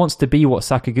be what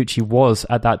Sakaguchi was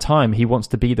at that time. He wants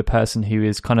to be the person who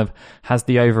is kind of has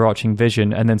the overarching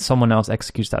vision, and then someone else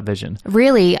executes that vision.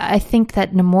 Really, I think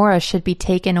that Nomura should be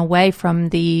taken away from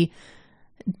the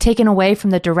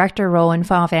director role in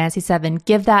Final Fantasy VII.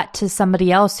 Give that to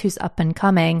somebody else who's up and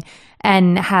coming,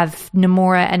 and have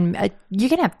Nomura and you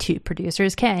can have two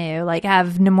producers, can't you? Like,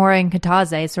 have Nomura and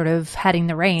Kitase sort of heading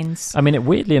the reins. I mean,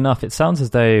 weirdly enough, it sounds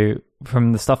as though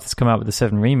from the stuff that's come out with the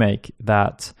 7 remake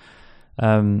that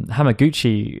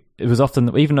Hamaguchi, it was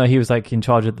often, even though he was like in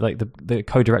charge of like the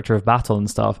co-director of Battle and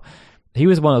stuff, he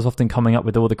was one that was often coming up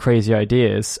with all the crazy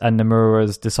ideas, and Nomura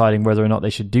was deciding whether or not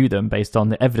they should do them based on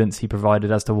the evidence he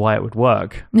provided as to why it would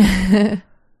work.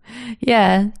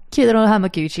 Yeah, cute little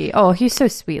Hamaguchi. Oh, he's so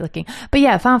sweet looking. But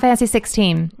yeah, Final Fantasy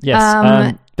 16.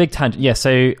 Yes, big tangent. Yeah,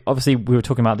 so obviously we were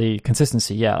talking about the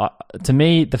consistency. Yeah, to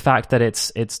me, the fact that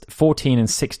it's 14 and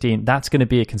 16, that's going to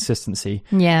be a consistency.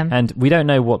 Yeah, and we don't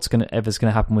know what's ever's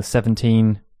going to happen with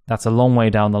 17. That's a long way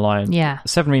down the line. Yeah.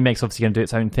 7 Remake's obviously going to do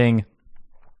its own thing.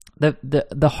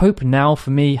 The hope now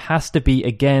for me has to be,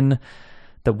 again,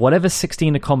 that whatever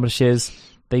 16 accomplishes,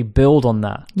 they build on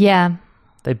that. Yeah.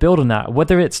 They build on that.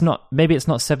 Whether it's not, maybe it's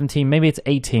not 17, maybe it's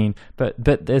 18, but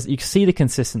you can see the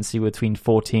consistency between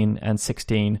 14 and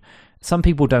 16. Some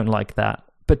people don't like that,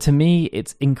 but to me,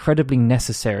 it's incredibly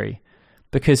necessary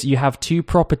because you have two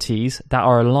properties that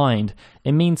are aligned.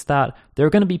 It means that there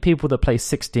are going to be people that play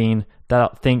 16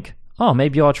 that think, oh,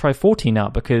 maybe I'll try 14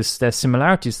 out because there's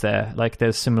similarities there. Like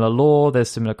there's similar lore, there's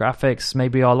similar graphics.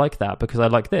 Maybe I'll like that because I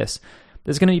like this.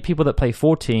 There's going to be people that play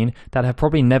 14 that have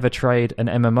probably never tried a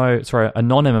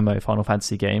non-MMO Final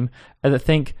Fantasy game, and that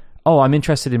think, oh, I'm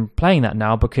interested in playing that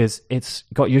now because it's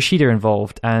got Yoshida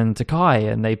involved and Takai,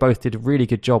 and they both did a really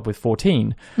good job with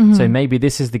 14. Mm-hmm. So maybe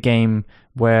this is the game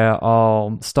where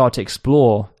I'll start to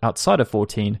explore outside of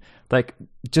 14, like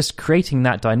just creating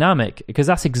that dynamic, because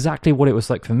that's exactly what it was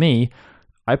like for me.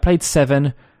 I played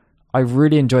 7. I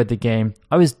really enjoyed the game.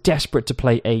 I was desperate to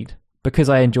play 8 because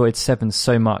I enjoyed 7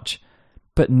 so much.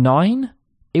 But 9,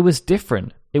 it was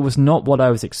different. It was not what I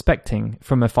was expecting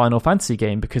from a Final Fantasy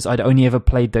game because I'd only ever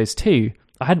played those 2.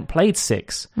 I hadn't played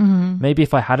 6. Mm-hmm. Maybe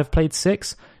if I had have played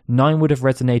 6, 9 would have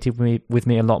resonated with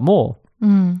me a lot more.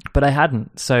 Mm. But I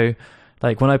hadn't. So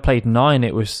like when I played 9,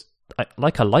 it was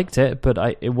I liked it,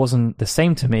 but it wasn't the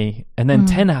same to me. And then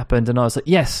 10 happened and I was like,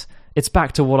 yes, it's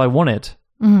back to what I wanted.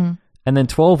 Mm. And then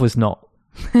 12 was not.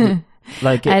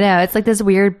 Like I know, it's like this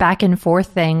weird back and forth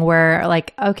thing where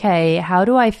like, okay, how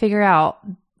do I figure out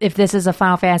if this is a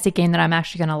Final Fantasy game that I'm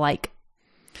actually going to like?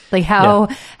 Like how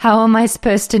am I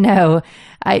supposed to know?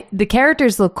 The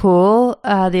characters look cool,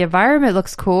 the environment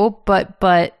looks cool,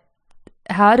 but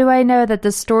how do I know that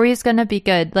the story is going to be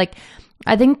good? Like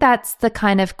I think that's the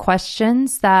kind of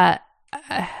questions that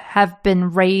have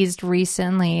been raised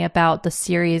recently about the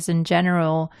series in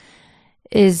general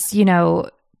is, you know,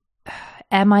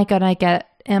 am I gonna get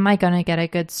a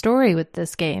good story with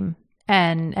this game?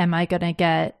 And am I gonna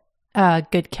get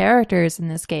good characters in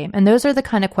this game? And those are the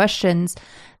kind of questions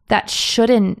that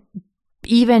shouldn't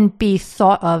even be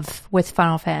thought of with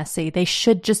Final Fantasy. They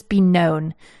should just be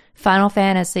known. Final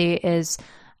Fantasy is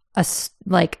a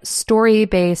like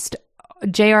story-based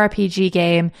JRPG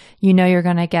game. You know you're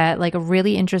gonna get like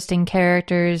really interesting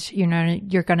characters. You know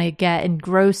you're gonna get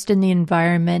engrossed in the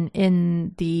environment,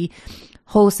 in the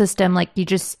whole system. Like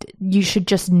you should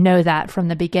just know that from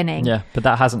the beginning. Yeah, but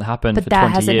that hasn't happened but for that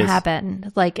 20 hasn't years.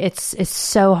 happened. Like it's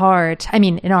so hard. I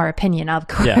mean, in our opinion, of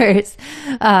course.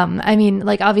 Yeah. I mean,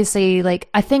 like obviously, like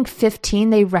I think 15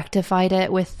 they rectified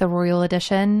it with the Royal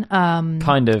Edition.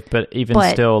 Kind of, but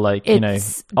still, like, you know,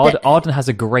 Arden has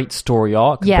a great story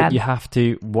arc, but you have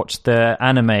to watch the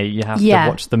anime, you have to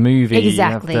watch the movie.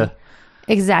 Exactly.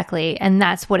 Exactly. And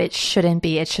that's what it shouldn't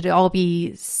be. It should all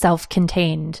be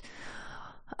self-contained.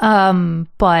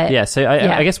 But yeah, so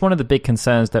I guess one of the big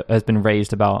concerns that has been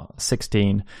raised about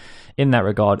 16 in that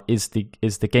regard is the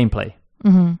gameplay.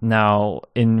 Mm-hmm. Now,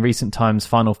 in recent times,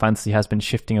 Final Fantasy has been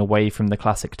shifting away from the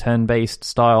classic turn-based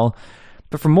style,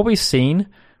 but from what we've seen,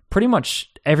 pretty much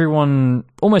everyone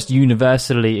almost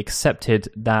universally accepted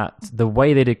that the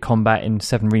way they did combat in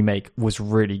 7 Remake was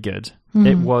really good. Mm-hmm.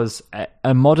 It was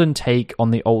a modern take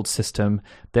on the old system.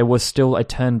 There was still a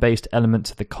turn-based element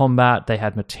to the combat. They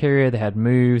had materia, they had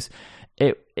moves.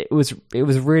 It was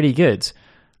really good.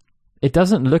 It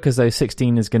doesn't look as though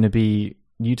 16 is going to be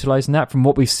utilizing that from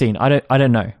what we've seen. I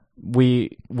don't know.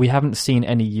 We haven't seen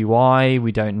any UI.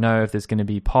 We don't know if there's going to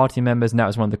be party members. And that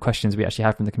was one of the questions we actually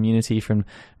had from the community from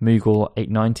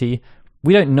Moogle890.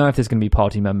 We don't know if there's going to be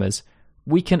party members.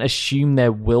 We can assume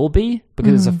there will be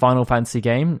because it's a Final Fantasy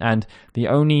game, and the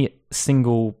only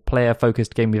single player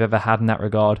focused game we've ever had in that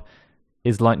regard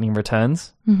is Lightning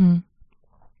Returns. Mm-hmm.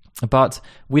 But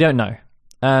we don't know.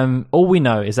 All we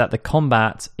know is that the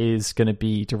combat is going to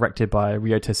be directed by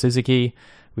Ryota Suzuki.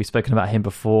 We've spoken about him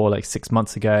before, like 6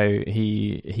 months ago.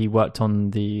 He worked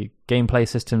on the gameplay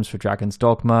systems for Dragon's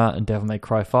Dogma and Devil May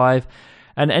Cry 5.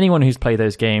 And anyone who's played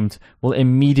those games will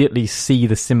immediately see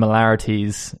the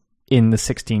similarities in the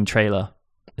 16 trailer.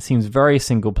 It seems very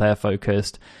single player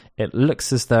focused. It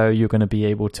looks as though you're going to be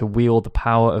able to wield the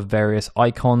power of various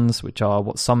icons, which are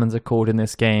what summons are called in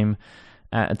this game,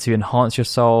 to enhance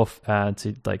yourself,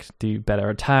 to like do better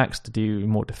attacks, to do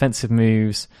more defensive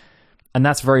moves. And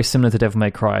that's very similar to Devil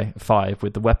May Cry 5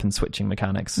 with the weapon switching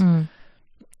mechanics.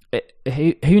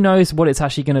 Who knows what it's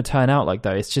actually going to turn out like,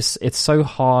 though? It's so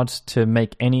hard to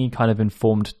make any kind of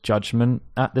informed judgment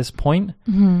at this point.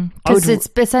 Because it's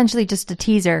essentially just a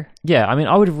teaser. Yeah, I mean,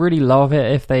 I would really love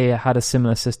it if they had a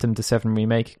similar system to 7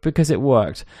 Remake because it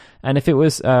worked. And if it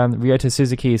was Ryota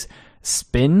Suzuki's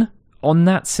spin on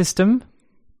that system,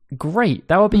 great.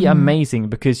 That would be amazing,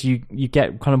 because you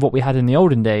get kind of what we had in the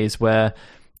olden days, where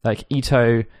like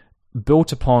Ito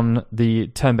built upon the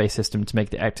turn-based system to make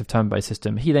the active turn-based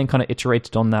system. He then kind of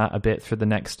iterated on that a bit for the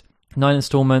next 9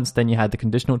 installments. Then you had the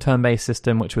conditional turn-based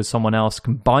system, which was someone else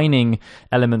combining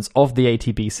elements of the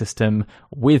ATB system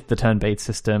with the turn-based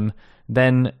system.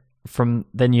 Then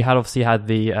you had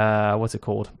the what's it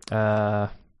called?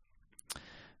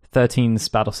 13's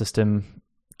battle system.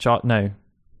 No,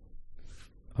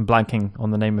 I'm blanking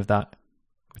on the name of that,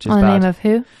 which is on the bad. name of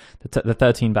who? The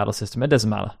 13 battle system. It doesn't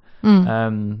matter.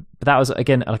 But that was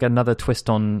again like another twist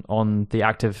on the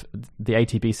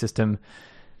ATB system.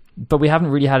 But we haven't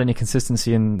really had any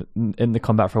consistency in the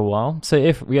combat for a while. So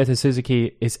if Ryoto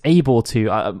Suzuki is able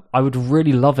to, I would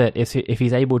really love it if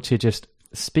he's able to just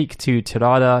speak to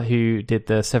Terada, who did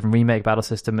the 7 remake battle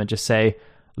system, and just say,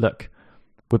 look,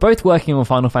 we're both working on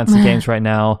Final Fantasy games right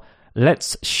now.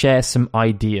 Let's share some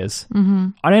ideas.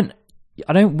 I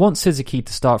don't want Suzuki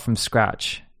to start from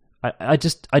scratch. I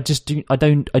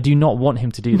do not want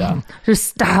him to do that. Just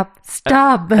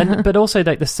stop. But also,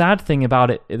 like, the sad thing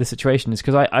about the situation is,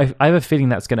 because I have a feeling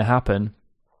that's going to happen.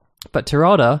 But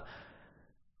Terada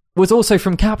was also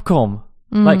from Capcom.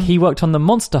 Like, he worked on the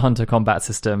Monster Hunter combat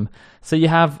system. So you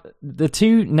have the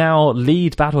two now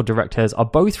lead battle directors are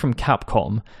both from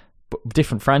Capcom, but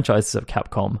different franchises of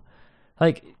Capcom.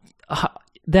 Like,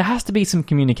 there has to be some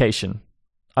communication.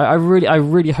 I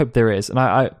really hope there is, and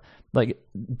I like,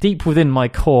 deep within my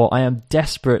core, I am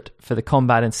desperate for the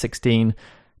combat in 16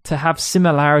 to have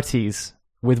similarities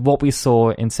with what we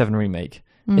saw in 7 Remake.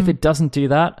 If it doesn't do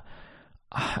that,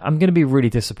 I'm going to be really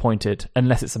disappointed,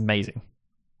 unless it's amazing.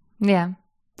 Yeah.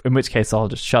 In which case, I'll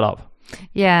just shut up.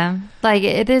 Yeah. Like,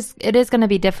 it is going to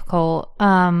be difficult.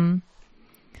 But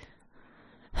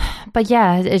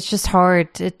yeah, it's just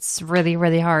hard. It's really,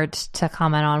 really hard to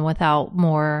comment on without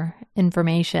more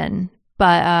information.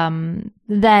 But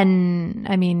then,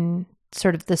 I mean,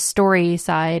 sort of the story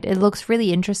side, it looks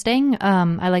really interesting.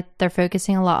 I like they're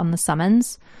focusing a lot on the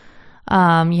summons.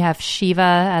 You have Shiva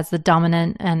as the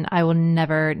dominant, and I will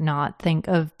never not think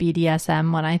of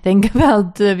BDSM when I think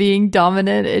about being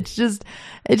dominant. It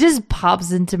just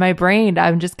pops into my brain.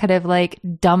 I'm just kind of like,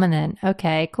 dominant.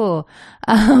 Okay, cool.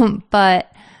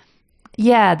 But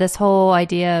yeah, this whole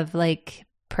idea of like,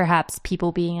 perhaps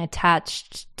people being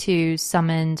attached to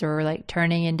summons, or like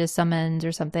turning into summons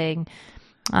or something.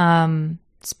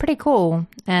 It's pretty cool.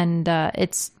 And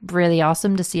it's really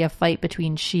awesome to see a fight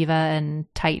between Shiva and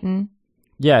Titan.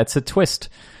 Yeah, it's a twist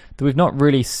that we've not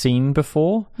really seen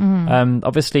before.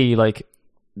 Obviously, like,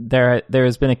 there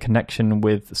has been a connection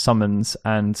with summons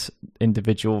and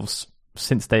individuals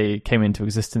since they came into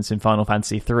existence in Final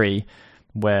Fantasy 3.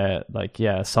 Where, like,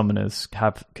 yeah, summoners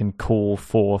can call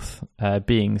forth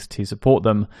beings to support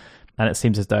them, and it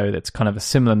seems as though it's kind of a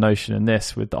similar notion in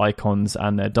this with the icons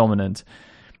and their dominant.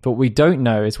 But what we don't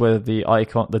know is whether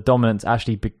the dominants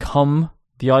actually become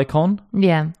the icon,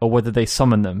 or whether they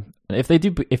summon them. And if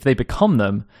they become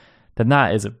them, then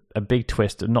that is a big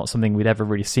twist, and not something we'd ever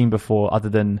really seen before, other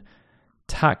than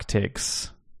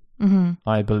Tactics,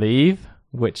 I believe,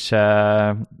 which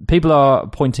people are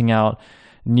pointing out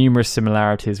numerous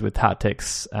similarities with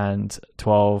Tactics and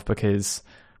 12, because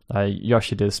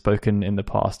Yoshida's spoken in the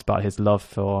past about his love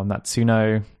for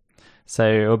Natsuno.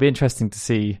 So it'll be interesting to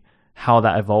see how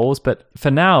that evolves. But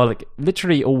for now, like,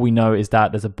 literally all we know is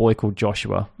that there's a boy called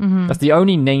Joshua. That's the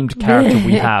only named character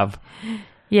we have.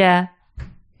 Yeah,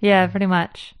 pretty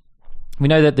much. We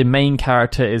know that the main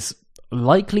character is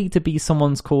likely to be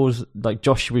someone's called like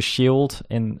Joshua's Shield,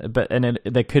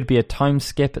 there could be a time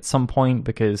skip at some point,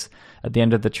 because at the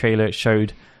end of the trailer it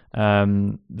showed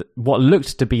what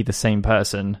looked to be the same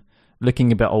person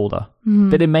looking a bit older,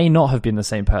 but it may not have been the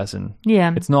same person.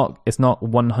 It's not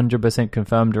 100%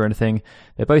 confirmed or anything.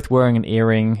 They're both wearing an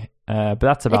earring, but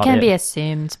that's about it. It can be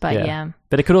assumed, but yeah.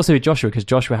 But it could also be Joshua, because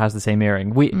Joshua has the same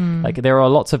earring. Like, there are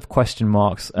lots of question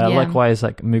marks. Likewise,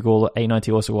 like,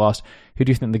 Moogle890 also asked, who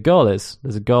do you think the girl is?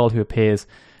 There's a girl who appears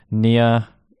near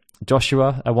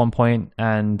Joshua at one point,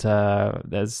 and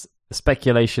there's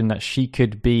speculation that she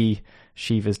could be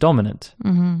Shiva's dominant.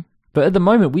 But at the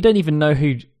moment, we don't even know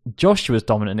who Joshua's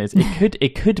dominant is.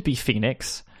 It could be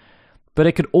Phoenix, but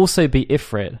it could also be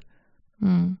Ifrit.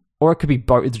 Or it could be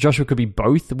both. Joshua could be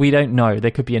both. We don't know. There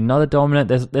could be another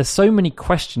dominant. There's so many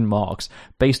question marks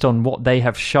based on what they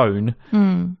have shown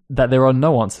that there are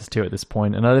no answers to at this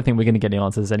point. And I don't think we're going to get any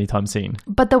answers anytime soon.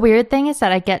 But the weird thing is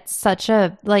that I get such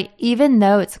a, like, even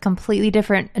though it's a completely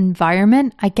different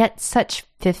environment, I get such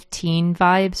 15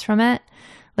 vibes from it.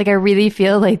 Like, I really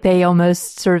feel like they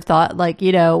almost sort of thought, like,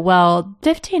 you know, well,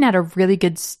 15 had a really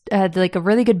good, like a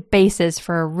really good basis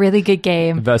for a really good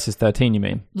game. Versus 13, you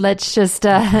mean? Let's just,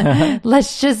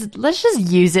 let's just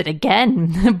use it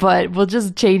again, but we'll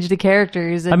just change the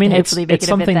characters and hopefully make it a bit better. It's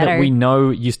something that we know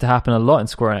used to happen a lot in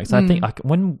Square Enix. I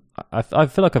think I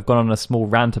feel like I've gone on a small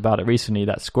rant about it recently,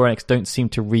 that Square Enix don't seem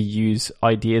to reuse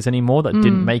ideas anymore that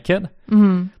didn't make it.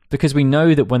 Mm-hmm. Because we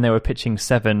know that when they were pitching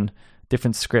 7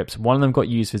 different scripts, one of them got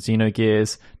used for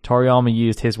Xenogears, Toriyama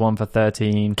used his one for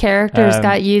 13. Characters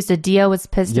got used. Adia was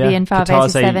supposed to be in Final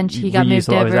Fantasy 7. He got moved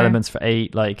a lot over. of his elements for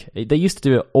 8. Like, they used to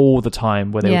do it all the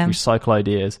time where they would recycle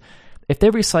ideas. If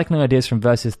they're recycling ideas from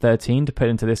Versus 13 to put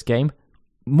into this game,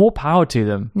 more power to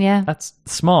them. Yeah. That's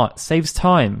smart. Saves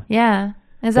time. Yeah,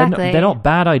 exactly. They're not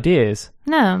bad ideas.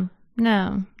 No.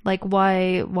 Like,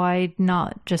 why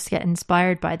not just get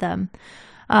inspired by them?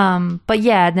 But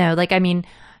yeah, no, like, I mean,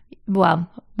 well,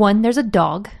 one, there's a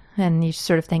dog, and you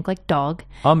sort of think like dog.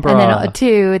 Umbra. And then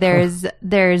 2,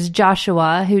 there's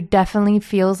Joshua, who definitely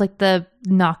feels like the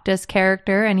Noctis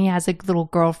character, and he has a little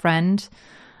girlfriend.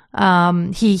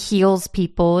 He heals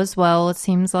people as well, it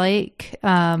seems like. We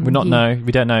don't know.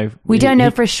 We don't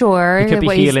know for sure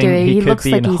what he's doing. He looks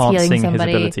like he's healing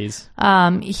somebody. His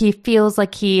abilities. He feels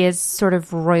like he is sort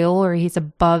of royal, or he's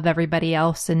above everybody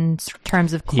else in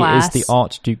terms of class. He is the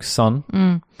Archduke's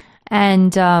son.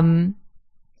 And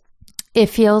it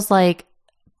feels like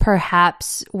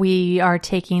perhaps we are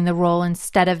taking the role,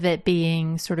 instead of it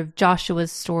being sort of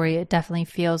Joshua's story, it definitely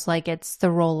feels like it's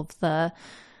the role of the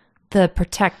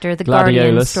protector, the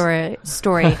guardian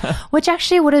story, which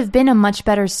actually would have been a much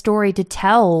better story to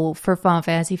tell for Final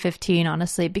Fantasy 15,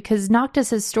 honestly, because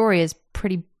Noctis' story is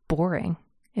pretty boring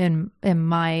in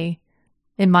my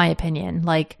opinion.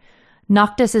 Like,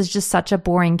 Noctis is just such a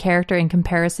boring character in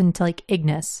comparison to like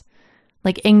Ignis.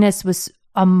 Like, Ignis was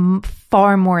a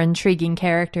far more intriguing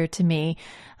character to me.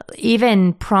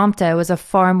 Even Prompto was a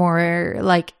far more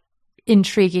like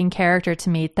intriguing character to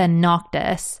me than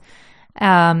Noctis.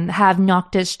 Have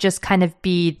Noctis just kind of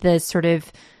be the sort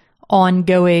of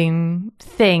ongoing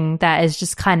thing that is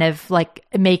just kind of like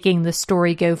making the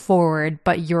story go forward,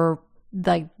 but you're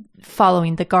like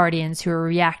following the Guardians who are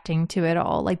reacting to it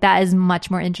all. Like, that is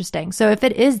much more interesting. So if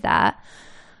it is that,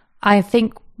 I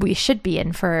think we should be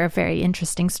in for a very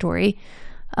interesting story.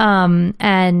 And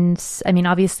I mean,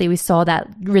 obviously we saw that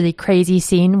really crazy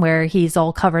scene where he's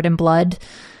all covered in blood.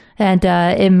 And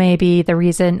it may be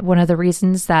one of the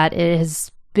reasons that it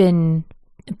has been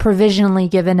provisionally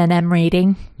given an M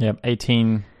rating. Yep,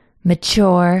 18.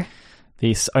 Mature.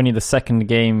 Only the second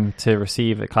game to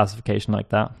receive a classification like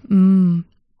that.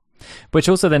 Which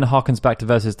also then harkens back to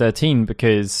Versus 13,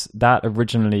 because that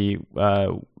originally,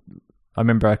 I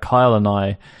remember Kyle and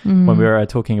I, when we were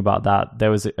talking about that, there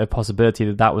was a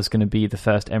possibility that was going to be the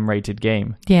first M-rated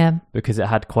game. Yeah. Because it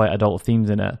had quite adult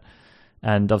themes in it.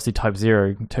 And obviously Type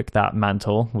 0 took that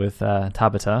mantle with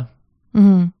Tabata.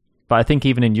 Mm-hmm. But I think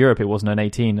even in Europe, it wasn't an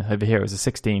 18. Over here, it was a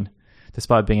 16,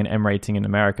 despite being an M rating in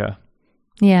America.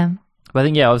 Yeah. But I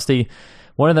think, obviously,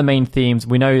 one of the main themes,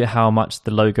 we know how much the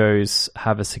logos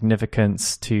have a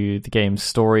significance to the game's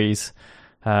stories.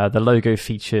 The logo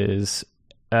features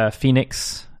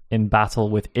Phoenix in battle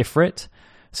with Ifrit.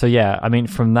 So I mean,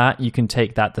 from that, you can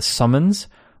take that the summons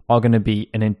are going to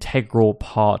be an integral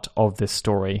part of this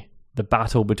story. The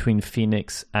battle between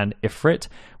Phoenix and Ifrit.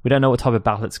 We don't know what type of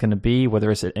battle it's going to be,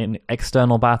 whether it's an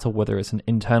external battle, whether it's an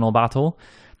internal battle.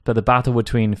 But the battle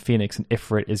between Phoenix and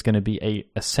Ifrit is going to be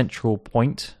a central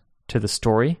point to the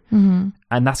story. Mm-hmm.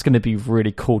 And that's going to be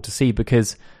really cool to see,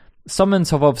 because summons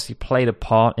have obviously played a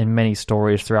part in many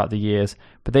stories throughout the years,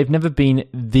 but they've never been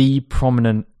the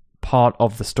prominent part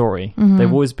of the story. Mm-hmm.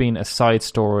 They've always been a side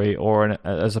story or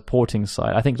a supporting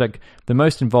side. I think like the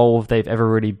most involved they've ever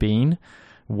really been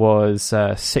was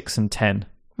 6 and 10.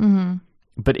 Mm-hmm.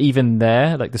 But even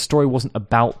there, like, the story wasn't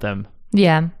about them.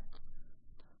 Yeah.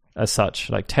 As such.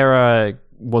 Like, Terra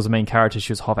was the main character.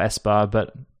 She was half Esper,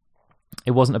 but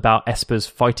it wasn't about Espers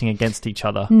fighting against each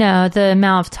other. No, the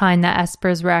amount of time that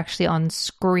Espers were actually on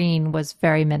screen was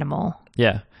very minimal.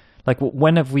 Yeah. Like,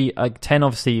 when have we... Like, 10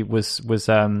 obviously was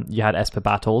you had Esper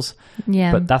battles.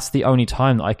 Yeah. But that's the only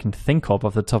time that I can think of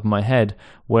off the top of my head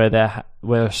where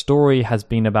a story has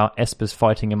been about Espers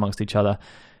fighting amongst each other.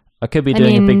 I could be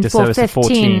doing a big disservice to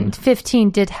 14. 15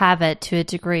 did have it to a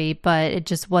degree, but it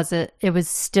just wasn't... It was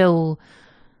still...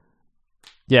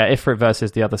 Yeah, Ifrit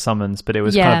versus the other summons, but it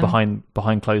was kind of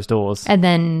behind closed doors. And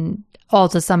then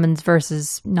Alta summons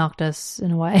versus Noctis in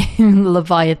a way.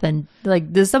 Leviathan.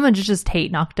 Like, the summons just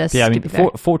hate Noctis. Yeah, I mean,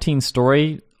 14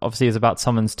 story obviously is about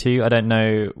summons too. I don't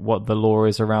know what the lore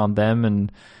is around them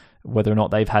and whether or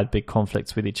not they've had big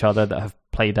conflicts with each other that have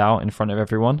played out in front of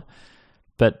everyone.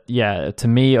 But yeah, to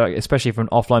me, especially from an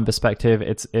offline perspective,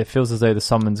 it feels as though the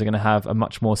summons are going to have a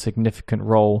much more significant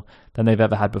role than they've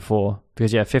ever had before.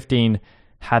 Because yeah, 15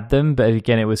 had them, but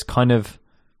again, it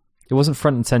wasn't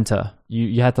front and center.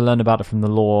 You had to learn about it from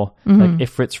the lore. Like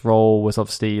Ifrit's role was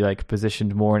obviously like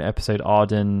positioned more in episode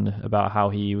Arden about how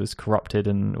he was corrupted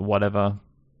and whatever.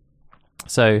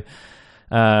 So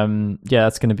yeah,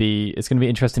 it's going to be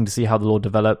interesting to see how the lore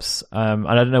develops. And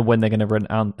I don't know when they're going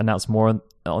to announce more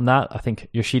on that. I think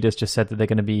Yoshida's just said that they're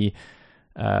going to be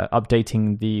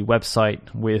updating the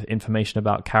website with information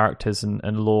about characters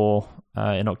and lore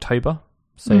in October.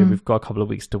 So we've got a couple of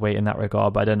weeks to wait in that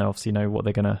regard, but I don't obviously know what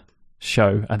they're going to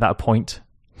show at that point.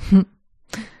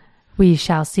 We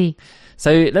shall see.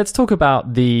 So let's talk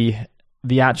about the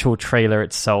actual trailer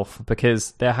itself,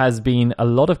 because there has been a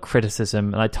lot of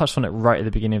criticism, and I touched on it right at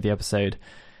the beginning of the episode.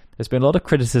 There's been a lot of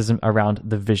criticism around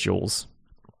the visuals.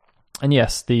 And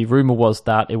yes, the rumor was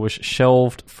that it was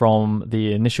shelved from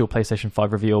the initial PlayStation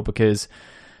 5 reveal because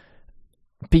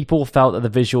people felt that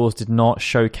the visuals did not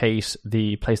showcase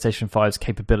the PlayStation 5's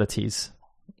capabilities.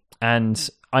 And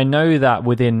I know that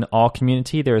within our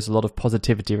community, there is a lot of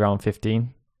positivity around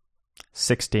 15,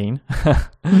 16.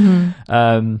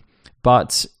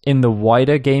 But in the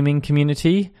wider gaming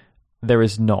community, there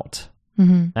is not.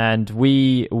 And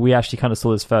we actually kind of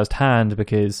saw this firsthand,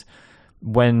 because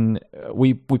when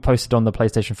we posted on the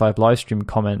PlayStation 5 live stream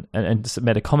comment and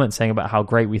made a comment saying about how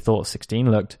great we thought 16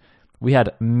 looked, we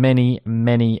had many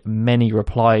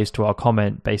replies to our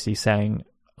comment basically saying,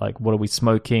 like, what are we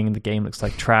smoking? The game looks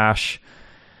like trash.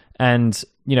 And,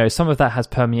 you know, some of that has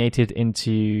permeated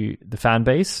into the fan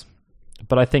base,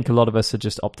 but I think a lot of us are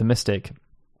just optimistic.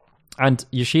 And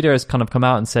Yoshida has kind of come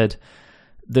out and said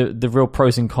the real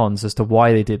pros and cons as to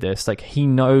why they did this. Like, he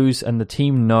knows and the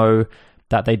team know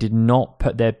that they did not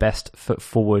put their best foot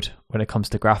forward when it comes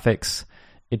to graphics.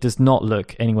 It does not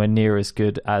look anywhere near as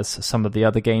good as some of the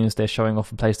other games they're showing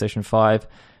off on PlayStation 5.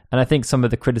 And I think some of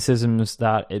the criticisms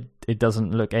that it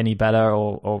doesn't look any better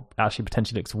or actually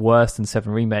potentially looks worse than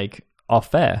 7 Remake are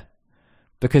fair.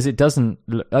 Because it doesn't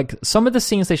look like, some of the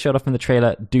scenes they showed off in the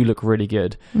trailer do look really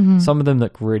good. Some of them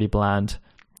look really bland.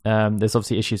 There's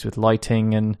obviously issues with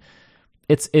lighting, and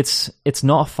it's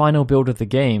not a final build of the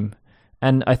game.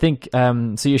 And I think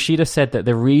so Yoshida said that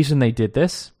the reason they did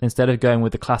this, instead of going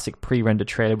with the classic pre-rendered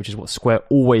trailer, which is what Square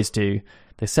always do,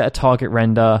 they set a target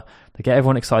render, they get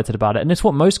everyone excited about it, and it's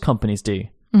what most companies do.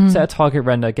 Set a target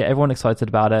render, get everyone excited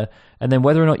about it, and then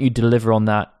whether or not you deliver on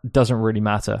that doesn't really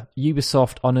matter.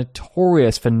 Ubisoft are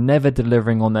notorious for never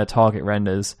delivering on their target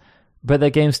renders, but their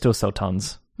games still sell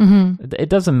tons. It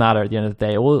doesn't matter at the end of the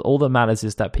day. All that matters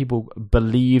is that people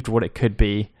believed what it could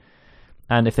be,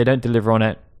 and if they don't deliver on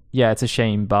it, yeah, it's a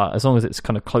shame, but as long as it's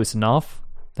kind of close enough,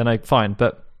 then fine.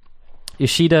 But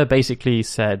Yoshida basically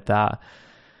said that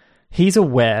he's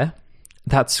aware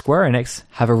that Square Enix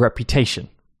have a reputation.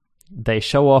 They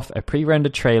show off a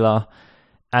pre-rendered trailer,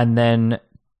 and then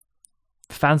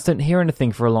fans don't hear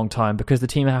anything for a long time because the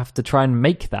team have to try and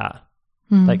make that.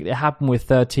 Like, it happened with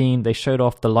 13. They showed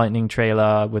off the Lightning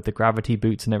trailer with the gravity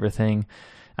boots and everything,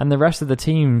 and the rest of the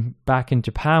team back in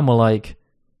Japan were like,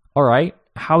 all right,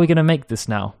 how are we going to make this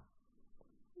now?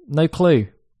 No clue.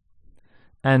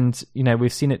 And, you know,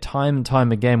 we've seen it time and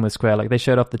time again with Square. Like, they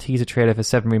showed off the teaser trailer for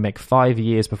 7 Remake 5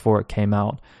 years before it came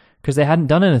out because they hadn't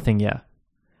done anything yet.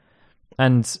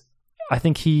 And I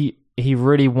think he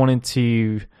really wanted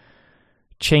to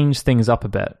change things up a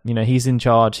bit. You know, he's in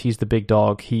charge. He's the big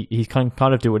dog. He can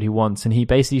kind of do what he wants. And he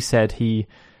basically said he's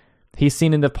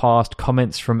seen in the past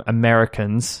comments from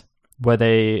Americans where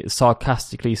they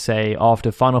sarcastically say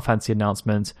after Final Fantasy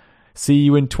announcements, "See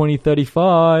you in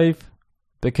 2035."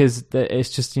 Because it's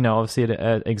just, you know, obviously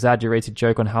an exaggerated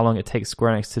joke on how long it takes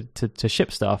Square Enix to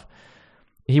ship stuff.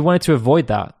 He wanted to avoid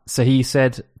that. So he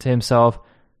said to himself,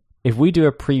 if we do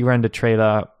a pre-rendered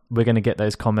trailer, we're going to get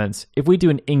those comments. If we do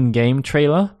an in-game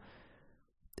trailer,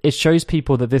 it shows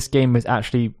people that this game is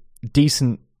actually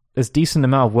decent. There's decent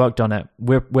amount of work done it.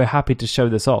 We're happy to show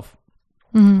this off.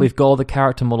 We've got all the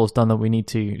character models done that we need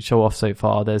to show off so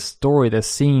far. There's story, there's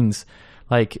scenes.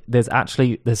 Like, there's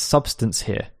substance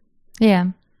here. Yeah.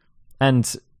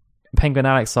 And Penguin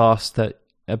Alex asked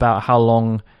about how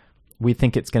long we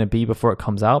think it's going to be before it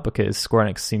comes out, because Square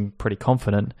Enix seem pretty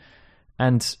confident.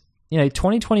 And, you know,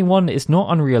 2021 is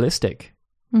not unrealistic.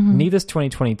 Neither is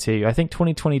 2022. I think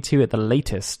 2022 at the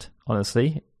latest,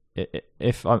 honestly,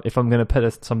 if I'm going to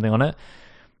put something on it,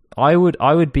 I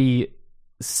would be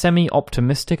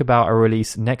semi-optimistic about a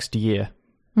release next year.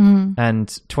 And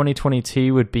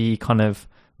 2022 would be kind of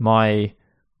my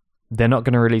they're not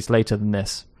going to release later than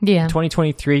this. Yeah.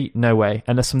 2023, no way,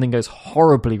 unless something goes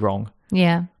horribly wrong.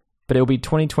 Yeah. But it'll be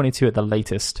 2022 at the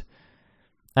latest.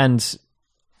 And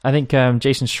I think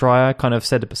Jason Schreier kind of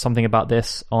said something about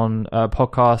this on a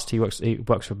podcast. He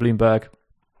works for Bloomberg.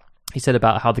 He said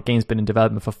about how the game's been in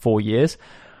development for 4 years.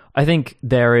 I think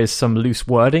there is some loose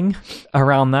wording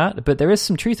around that, but there is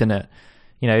some truth in it.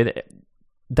 You know,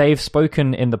 they've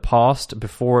spoken in the past,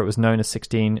 before it was known as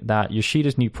 16, that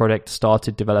Yoshida's new product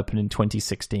started development in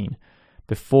 2016,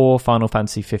 before Final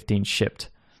Fantasy 15 shipped.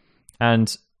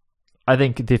 And I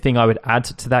think the thing I would add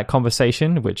to that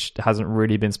conversation, which hasn't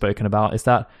really been spoken about, is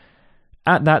that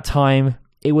at that time,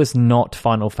 it was not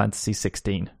Final Fantasy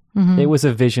 16. Mm-hmm. It was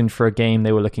a vision for a game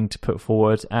they were looking to put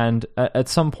forward. And at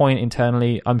some point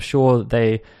internally, I'm sure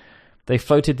they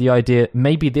floated the idea,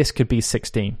 maybe this could be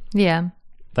 16. Yeah.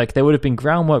 Like, there would have been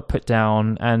groundwork put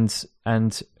down, and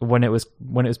when it was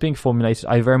being formulated,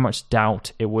 I very much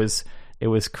doubt it was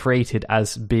created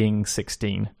as being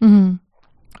 16. Mm-hmm.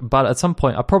 But at some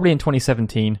point, probably in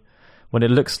 2017, when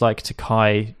it looks like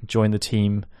Takai joined the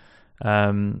team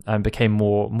and became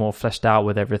more fleshed out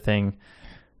with everything,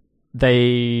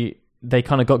 they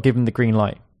kind of got given the green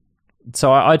light.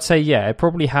 So I'd say, yeah, it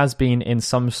probably has been in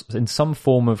some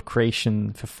form of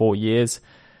creation for 4 years.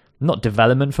 Not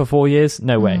development for 4 years,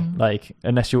 no way. Like,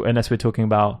 unless we're talking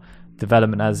about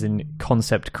development as in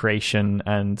concept creation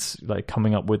and like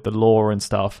coming up with the lore and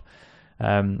stuff.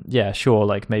 Yeah, sure,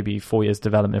 like maybe 4 years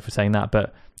development for saying that.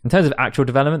 But in terms of actual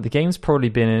development, the game's probably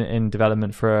been in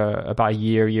development for about a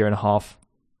year and a half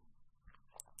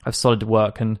of solid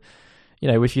work. And,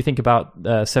 you know, if you think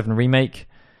about 7 Remake,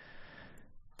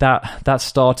 that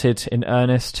started in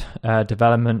earnest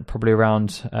development probably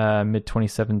around mid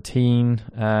 2017.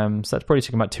 So that's probably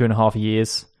taken about 2.5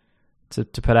 years to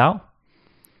put out.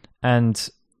 And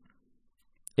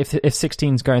if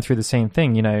 16's going through the same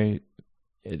thing, you know,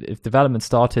 if development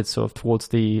started sort of towards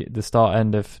the start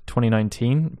end of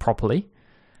 2019 properly,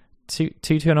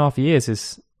 2.5 years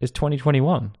is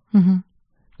 2021. Mm-hmm.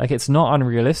 Like, it's not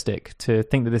unrealistic to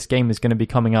think that this game is going to be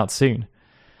coming out soon.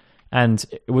 And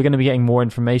we're going to be getting more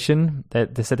information. They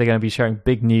said they're going to be sharing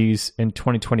big news in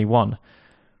 2021.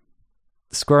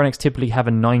 Square Enix typically have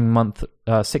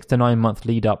a 6 to 9 month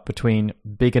lead up between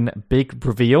big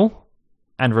reveal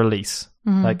and release.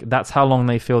 Mm-hmm. Like, that's how long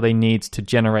they feel they need to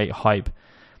generate hype.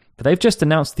 But they've just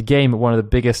announced the game in one of the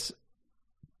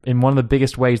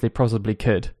biggest ways they possibly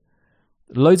could.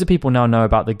 Loads of people now know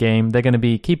about the game. They're going to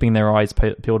be keeping their eyes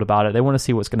peeled about it. They want to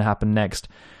see what's going to happen next.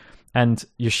 And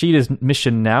Yoshida's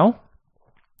mission now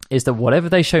is that whatever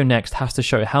they show next has to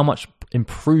show how much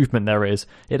improvement there is.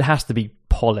 It has to be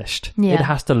polished. Yeah. It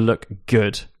has to look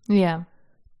good. Yeah.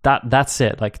 That's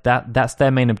it. Like, that's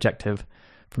their main objective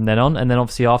from then on. And then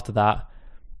obviously after that,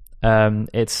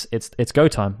 it's go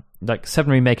time. Like,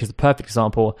 7 Remake is the perfect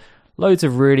example. Loads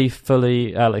of really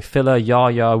fully like filler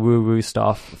yah woo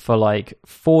stuff for like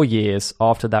 4 years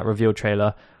after that reveal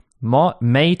trailer.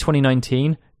 May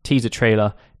 2019 teaser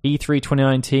trailer. E3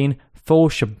 2019, full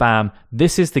shabam.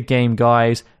 This is the game,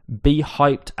 guys. Be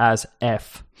hyped as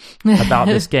F about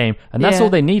this game. And that's all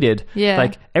they needed. Yeah.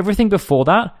 Like, everything before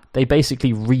that, they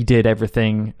basically redid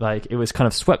everything. Like, it was kind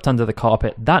of swept under the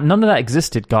carpet. None of that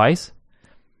existed, guys.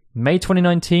 May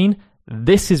 2019,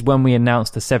 this is when we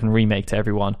announced the 7 Remake to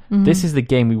everyone. Mm-hmm. This is the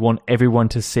game we want everyone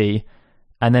to see.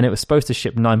 And then it was supposed to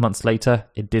ship 9 months later.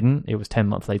 It didn't. It was 10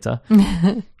 months later.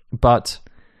 But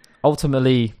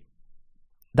ultimately,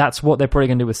 that's what they're probably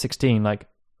going to do with 16. Like,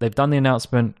 they've done the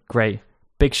announcement, great.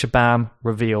 Big shabam,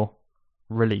 reveal,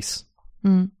 release.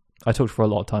 Mm. I talked for a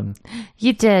lot of time.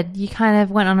 You did. You kind of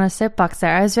went on a soapbox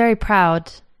there. I was very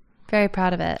proud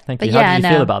of it. Thank you. How do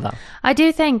you feel about that? I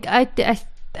do think, I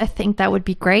think that would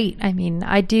be great. I mean,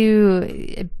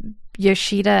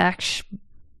 Yoshida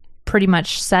pretty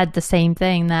much said the same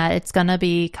thing, that it's going to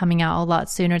be coming out a lot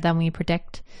sooner than we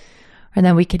predict or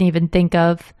than we can even think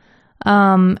of.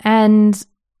 And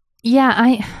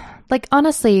yeah,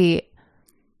 honestly,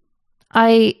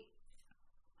 I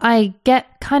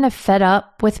get kind of fed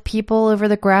up with people over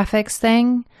the graphics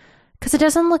thing because it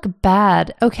doesn't look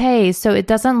bad. Okay, so it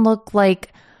doesn't look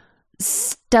like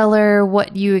stellar,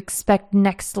 what you expect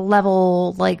next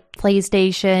level, like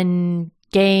PlayStation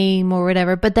game or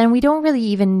whatever, but then we don't really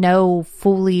even know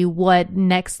fully what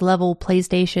next level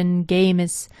PlayStation game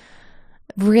is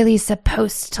really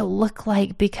supposed to look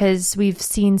like because we've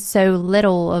seen so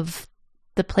little of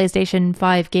the PlayStation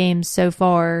 5 games so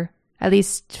far. At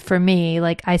least for me,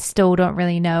 like, I still don't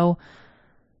really know.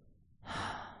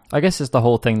 I guess it's the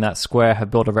whole thing that Square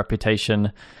have built a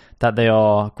reputation that they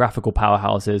are graphical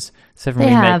powerhouses. 7 They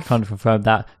Remake have. kind of confirmed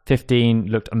that. 15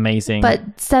 looked amazing.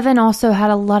 But 7 also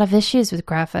had a lot of issues with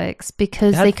graphics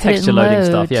because it had they couldn't texture load. loading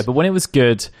stuff, yeah. But when it was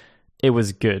good, it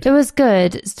was good. It was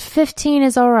good. 15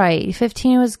 is all right.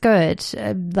 15 was good.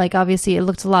 Like, obviously, it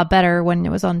looked a lot better when it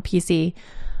was on PC.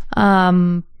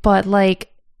 But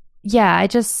like, yeah, I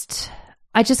just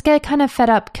get kind of fed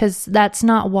up because that's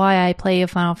not why I play a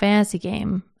Final Fantasy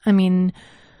game. I mean,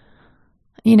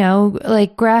 you know,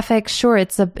 like graphics, sure,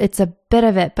 it's a bit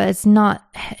of it, but it's not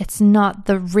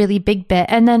the really big bit.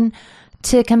 And then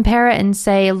to compare it and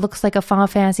say it looks like a Final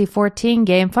Fantasy 14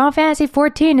 game, Final Fantasy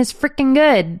 14 is freaking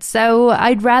good. So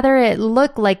I'd rather it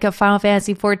look like a Final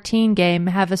Fantasy 14 game,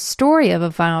 have a story of a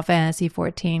Final Fantasy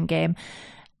 14 game,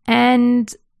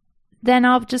 and then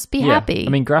I'll just be happy. I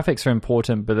mean, graphics are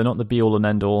important, but they're not the be-all and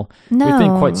end-all. No. We've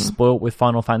been quite spoilt with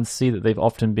Final Fantasy that they've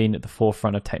often been at the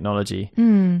forefront of technology.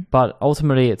 But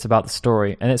ultimately, it's about the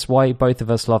story, and it's why both of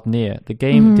us love Nier. The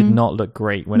game did not look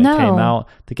great when it came out.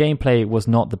 The gameplay was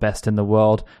not the best in the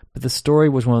world, but the story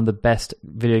was one of the best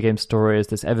video game stories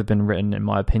that's ever been written, in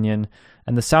my opinion.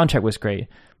 And the soundtrack was great.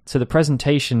 So the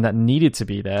presentation that needed to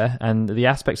be there, and the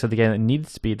aspects of the game that needed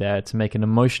to be there to make an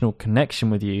emotional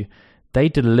connection with you, they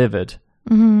delivered.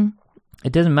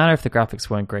 It doesn't matter if the graphics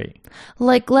weren't great.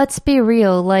 Like, let's be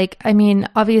real. Like, I mean,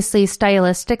 obviously,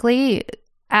 stylistically,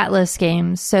 Atlas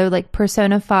games, so like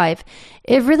Persona 5,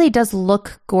 it really does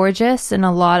look gorgeous in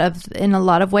a lot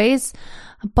of ways,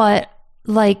 but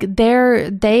like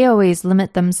they always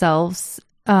limit themselves.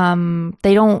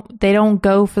 They don't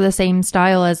go for the same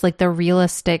style as like the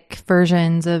realistic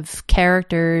versions of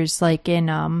characters, like in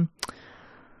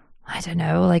I don't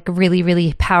know, like really,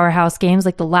 really powerhouse games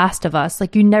like The Last of Us.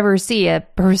 Like, you never see a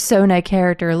Persona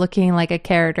character looking like a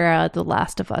character out of The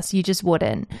Last of Us. You just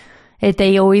wouldn't.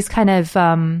 They always kind of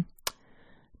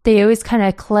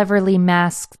cleverly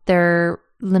mask their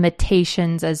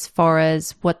limitations as far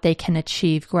as what they can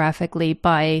achieve graphically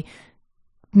by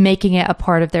making it a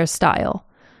part of their style.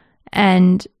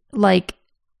 And like,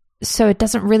 so it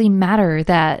doesn't really matter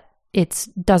that it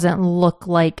doesn't look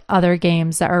like other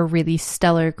games that are really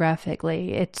stellar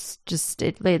graphically. It's just,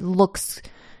 it looks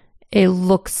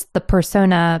the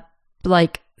Persona,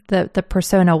 like the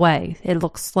Persona way. It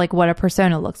looks like what a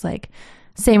Persona looks like.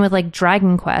 Same with like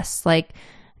Dragon Quest, like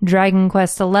Dragon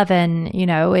Quest 11, you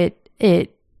know, it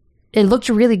looked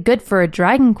really good for a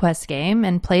Dragon Quest game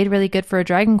and played really good for a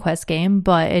Dragon Quest game,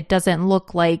 but it doesn't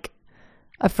look like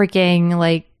a freaking,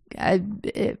 like,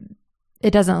 it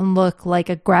doesn't look like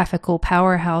a graphical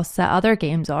powerhouse that other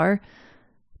games are.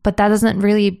 But that doesn't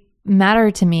really matter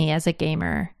to me as a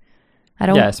gamer. I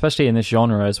don't. Yeah, especially in this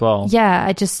genre as well. Yeah,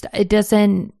 it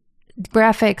doesn't.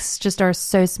 Graphics just are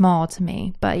so small to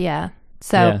me. But yeah,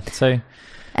 so.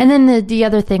 And then the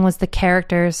other thing was the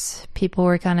characters. People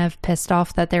were kind of pissed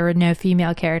off that there were no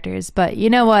female characters. But you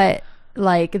know what?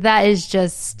 Like, that is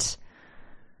just.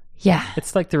 Yeah.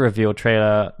 It's like the reveal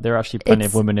trailer. There are actually plenty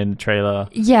of women in the trailer.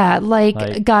 Yeah,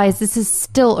 like, guys, this is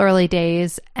still early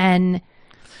days, and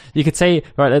you could say,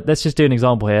 right, let's just do an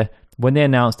example here. When they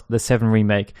announced the 7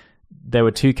 remake, there were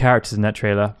 2 characters in that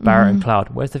trailer, Barrett and Cloud.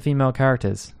 Where's the female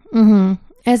characters?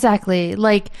 Exactly.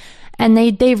 Like, and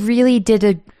they really did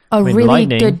a really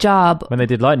Lightning, good job. When they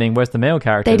did Lightning, where's the male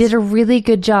characters? They did a really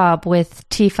good job with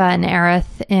Tifa and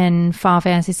Aerith in Final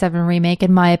Fantasy VII Remake,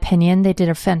 in my opinion. They did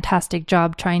a fantastic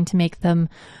job trying to make them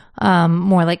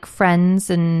more like friends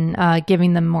and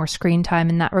giving them more screen time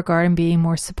in that regard and being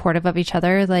more supportive of each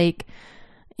other. Like,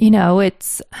 you know,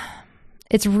 it's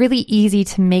really easy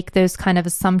to make those kind of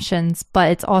assumptions, but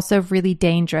it's also really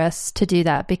dangerous to do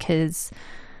that because,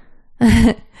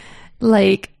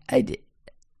 like,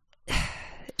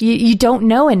 You don't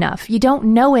know enough. You don't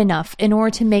know enough in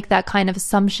order to make that kind of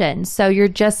assumption. So you're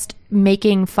just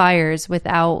making fires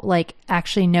without like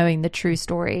actually knowing the true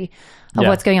story of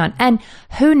what's going on. And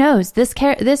who knows?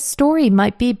 This story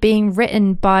might be being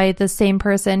written by the same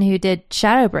person who did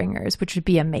Shadowbringers, which would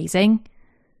be amazing.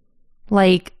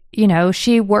 Like, you know,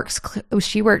 she worked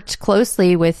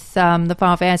closely with the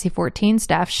Final Fantasy 14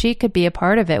 staff. She could be a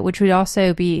part of it, which would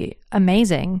also be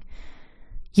amazing.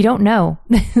 You don't know.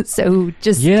 So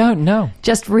you don't know.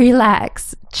 Just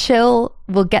relax, chill.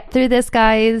 We'll get through this,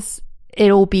 guys.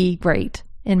 It'll be great,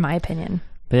 in my opinion.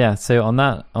 But yeah, so on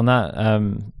that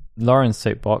Lauren's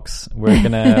soapbox, we're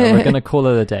gonna call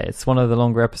it a day. It's one of the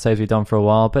longer episodes we've done for a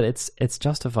while, but it's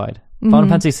justified. Final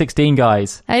Fantasy 16,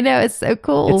 guys. I know, it's so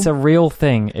cool. It's a real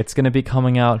thing. It's going to be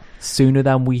coming out sooner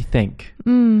than we think.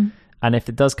 And if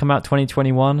it does come out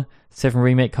 2021, 7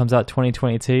 Remake comes out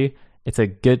 2022. It's a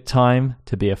good time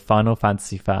to be a Final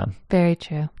Fantasy fan. Very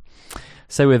true.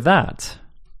 So with that,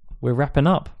 we're wrapping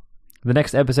up. The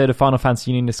next episode of Final Fantasy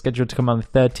Union is scheduled to come on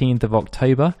the 13th of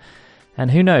October,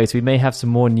 and who knows, we may have some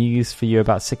more news for you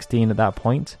about 16 at that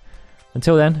point.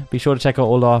 Until then, be sure to check out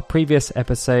all our previous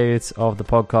episodes of the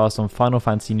podcast on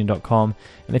FinalFantasyUnion.com,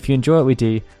 and if you enjoy what we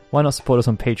do, why not support us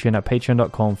on Patreon at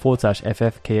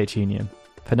patreon.com/FFKHUnion.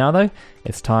 For now though,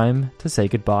 it's time to say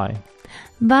goodbye.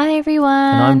 Bye everyone.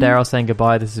 And I'm Daryl saying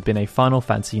goodbye. This has been a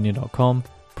FinalFantasyUnion.com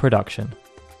production.